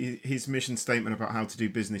just, his mission statement about how to do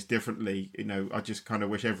business differently, I just kind of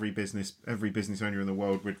wish every business owner in the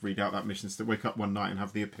world would read out that mission, to wake up one night and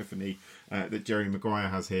have the epiphany that Jerry Maguire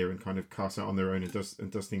has here, and kind of cast out on their own and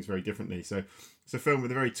does things very differently. So it's a film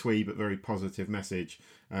with a very twee but very positive message,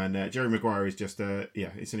 and Jerry Maguire is just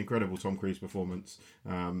it's an incredible Tom Cruise performance,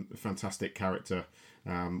 a fantastic character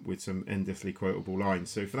with some endlessly quotable lines.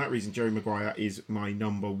 So for that reason, Jerry Maguire is my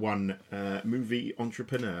number one movie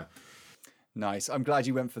entrepreneur. Nice. I'm glad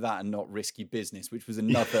you went for that and not Risky Business, which was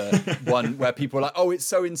another one where people were like, oh, it's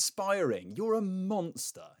so inspiring. You're a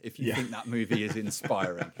monster if you think that movie is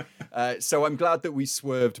inspiring. So I'm glad that we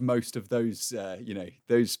swerved most of those,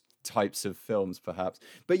 those types of films perhaps.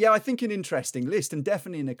 But yeah, I think an interesting list, and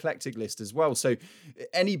definitely an eclectic list as well. So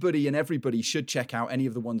anybody and everybody should check out any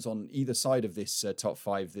of the ones on either side of this top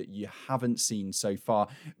five that you haven't seen so far.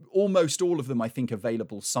 Almost all of them, I think,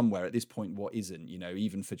 available somewhere at this point. What isn't,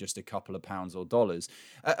 even for just a couple of pounds or dollars.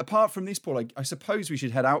 Apart from this, Paul, I suppose we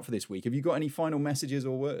should head out for this week. Have you got any final messages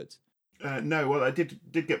or words? No, well, I did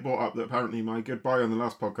get brought up that apparently my goodbye on the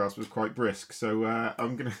last podcast was quite brisk, so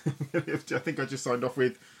I'm gonna. I think I just signed off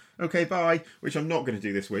with "Okay, bye," which I'm not going to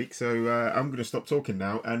do this week. So I'm going to stop talking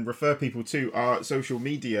now and refer people to our social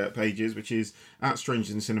media pages, which is at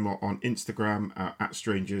Strangers in Cinema on Instagram, at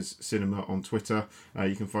Strangers Cinema on Twitter.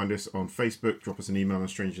 You can find us on Facebook. Drop us an email on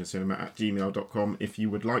strangersincinema@gmail.com if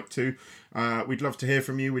you would like to. We'd love to hear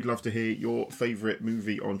from you. We'd love to hear your favourite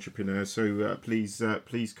movie entrepreneurs. So please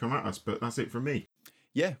come at us. But that's it from me.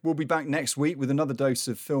 Yeah, we'll be back next week with another dose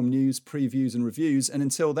of film news, previews and reviews. And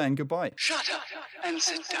until then, goodbye. Shut up and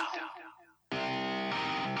sit down.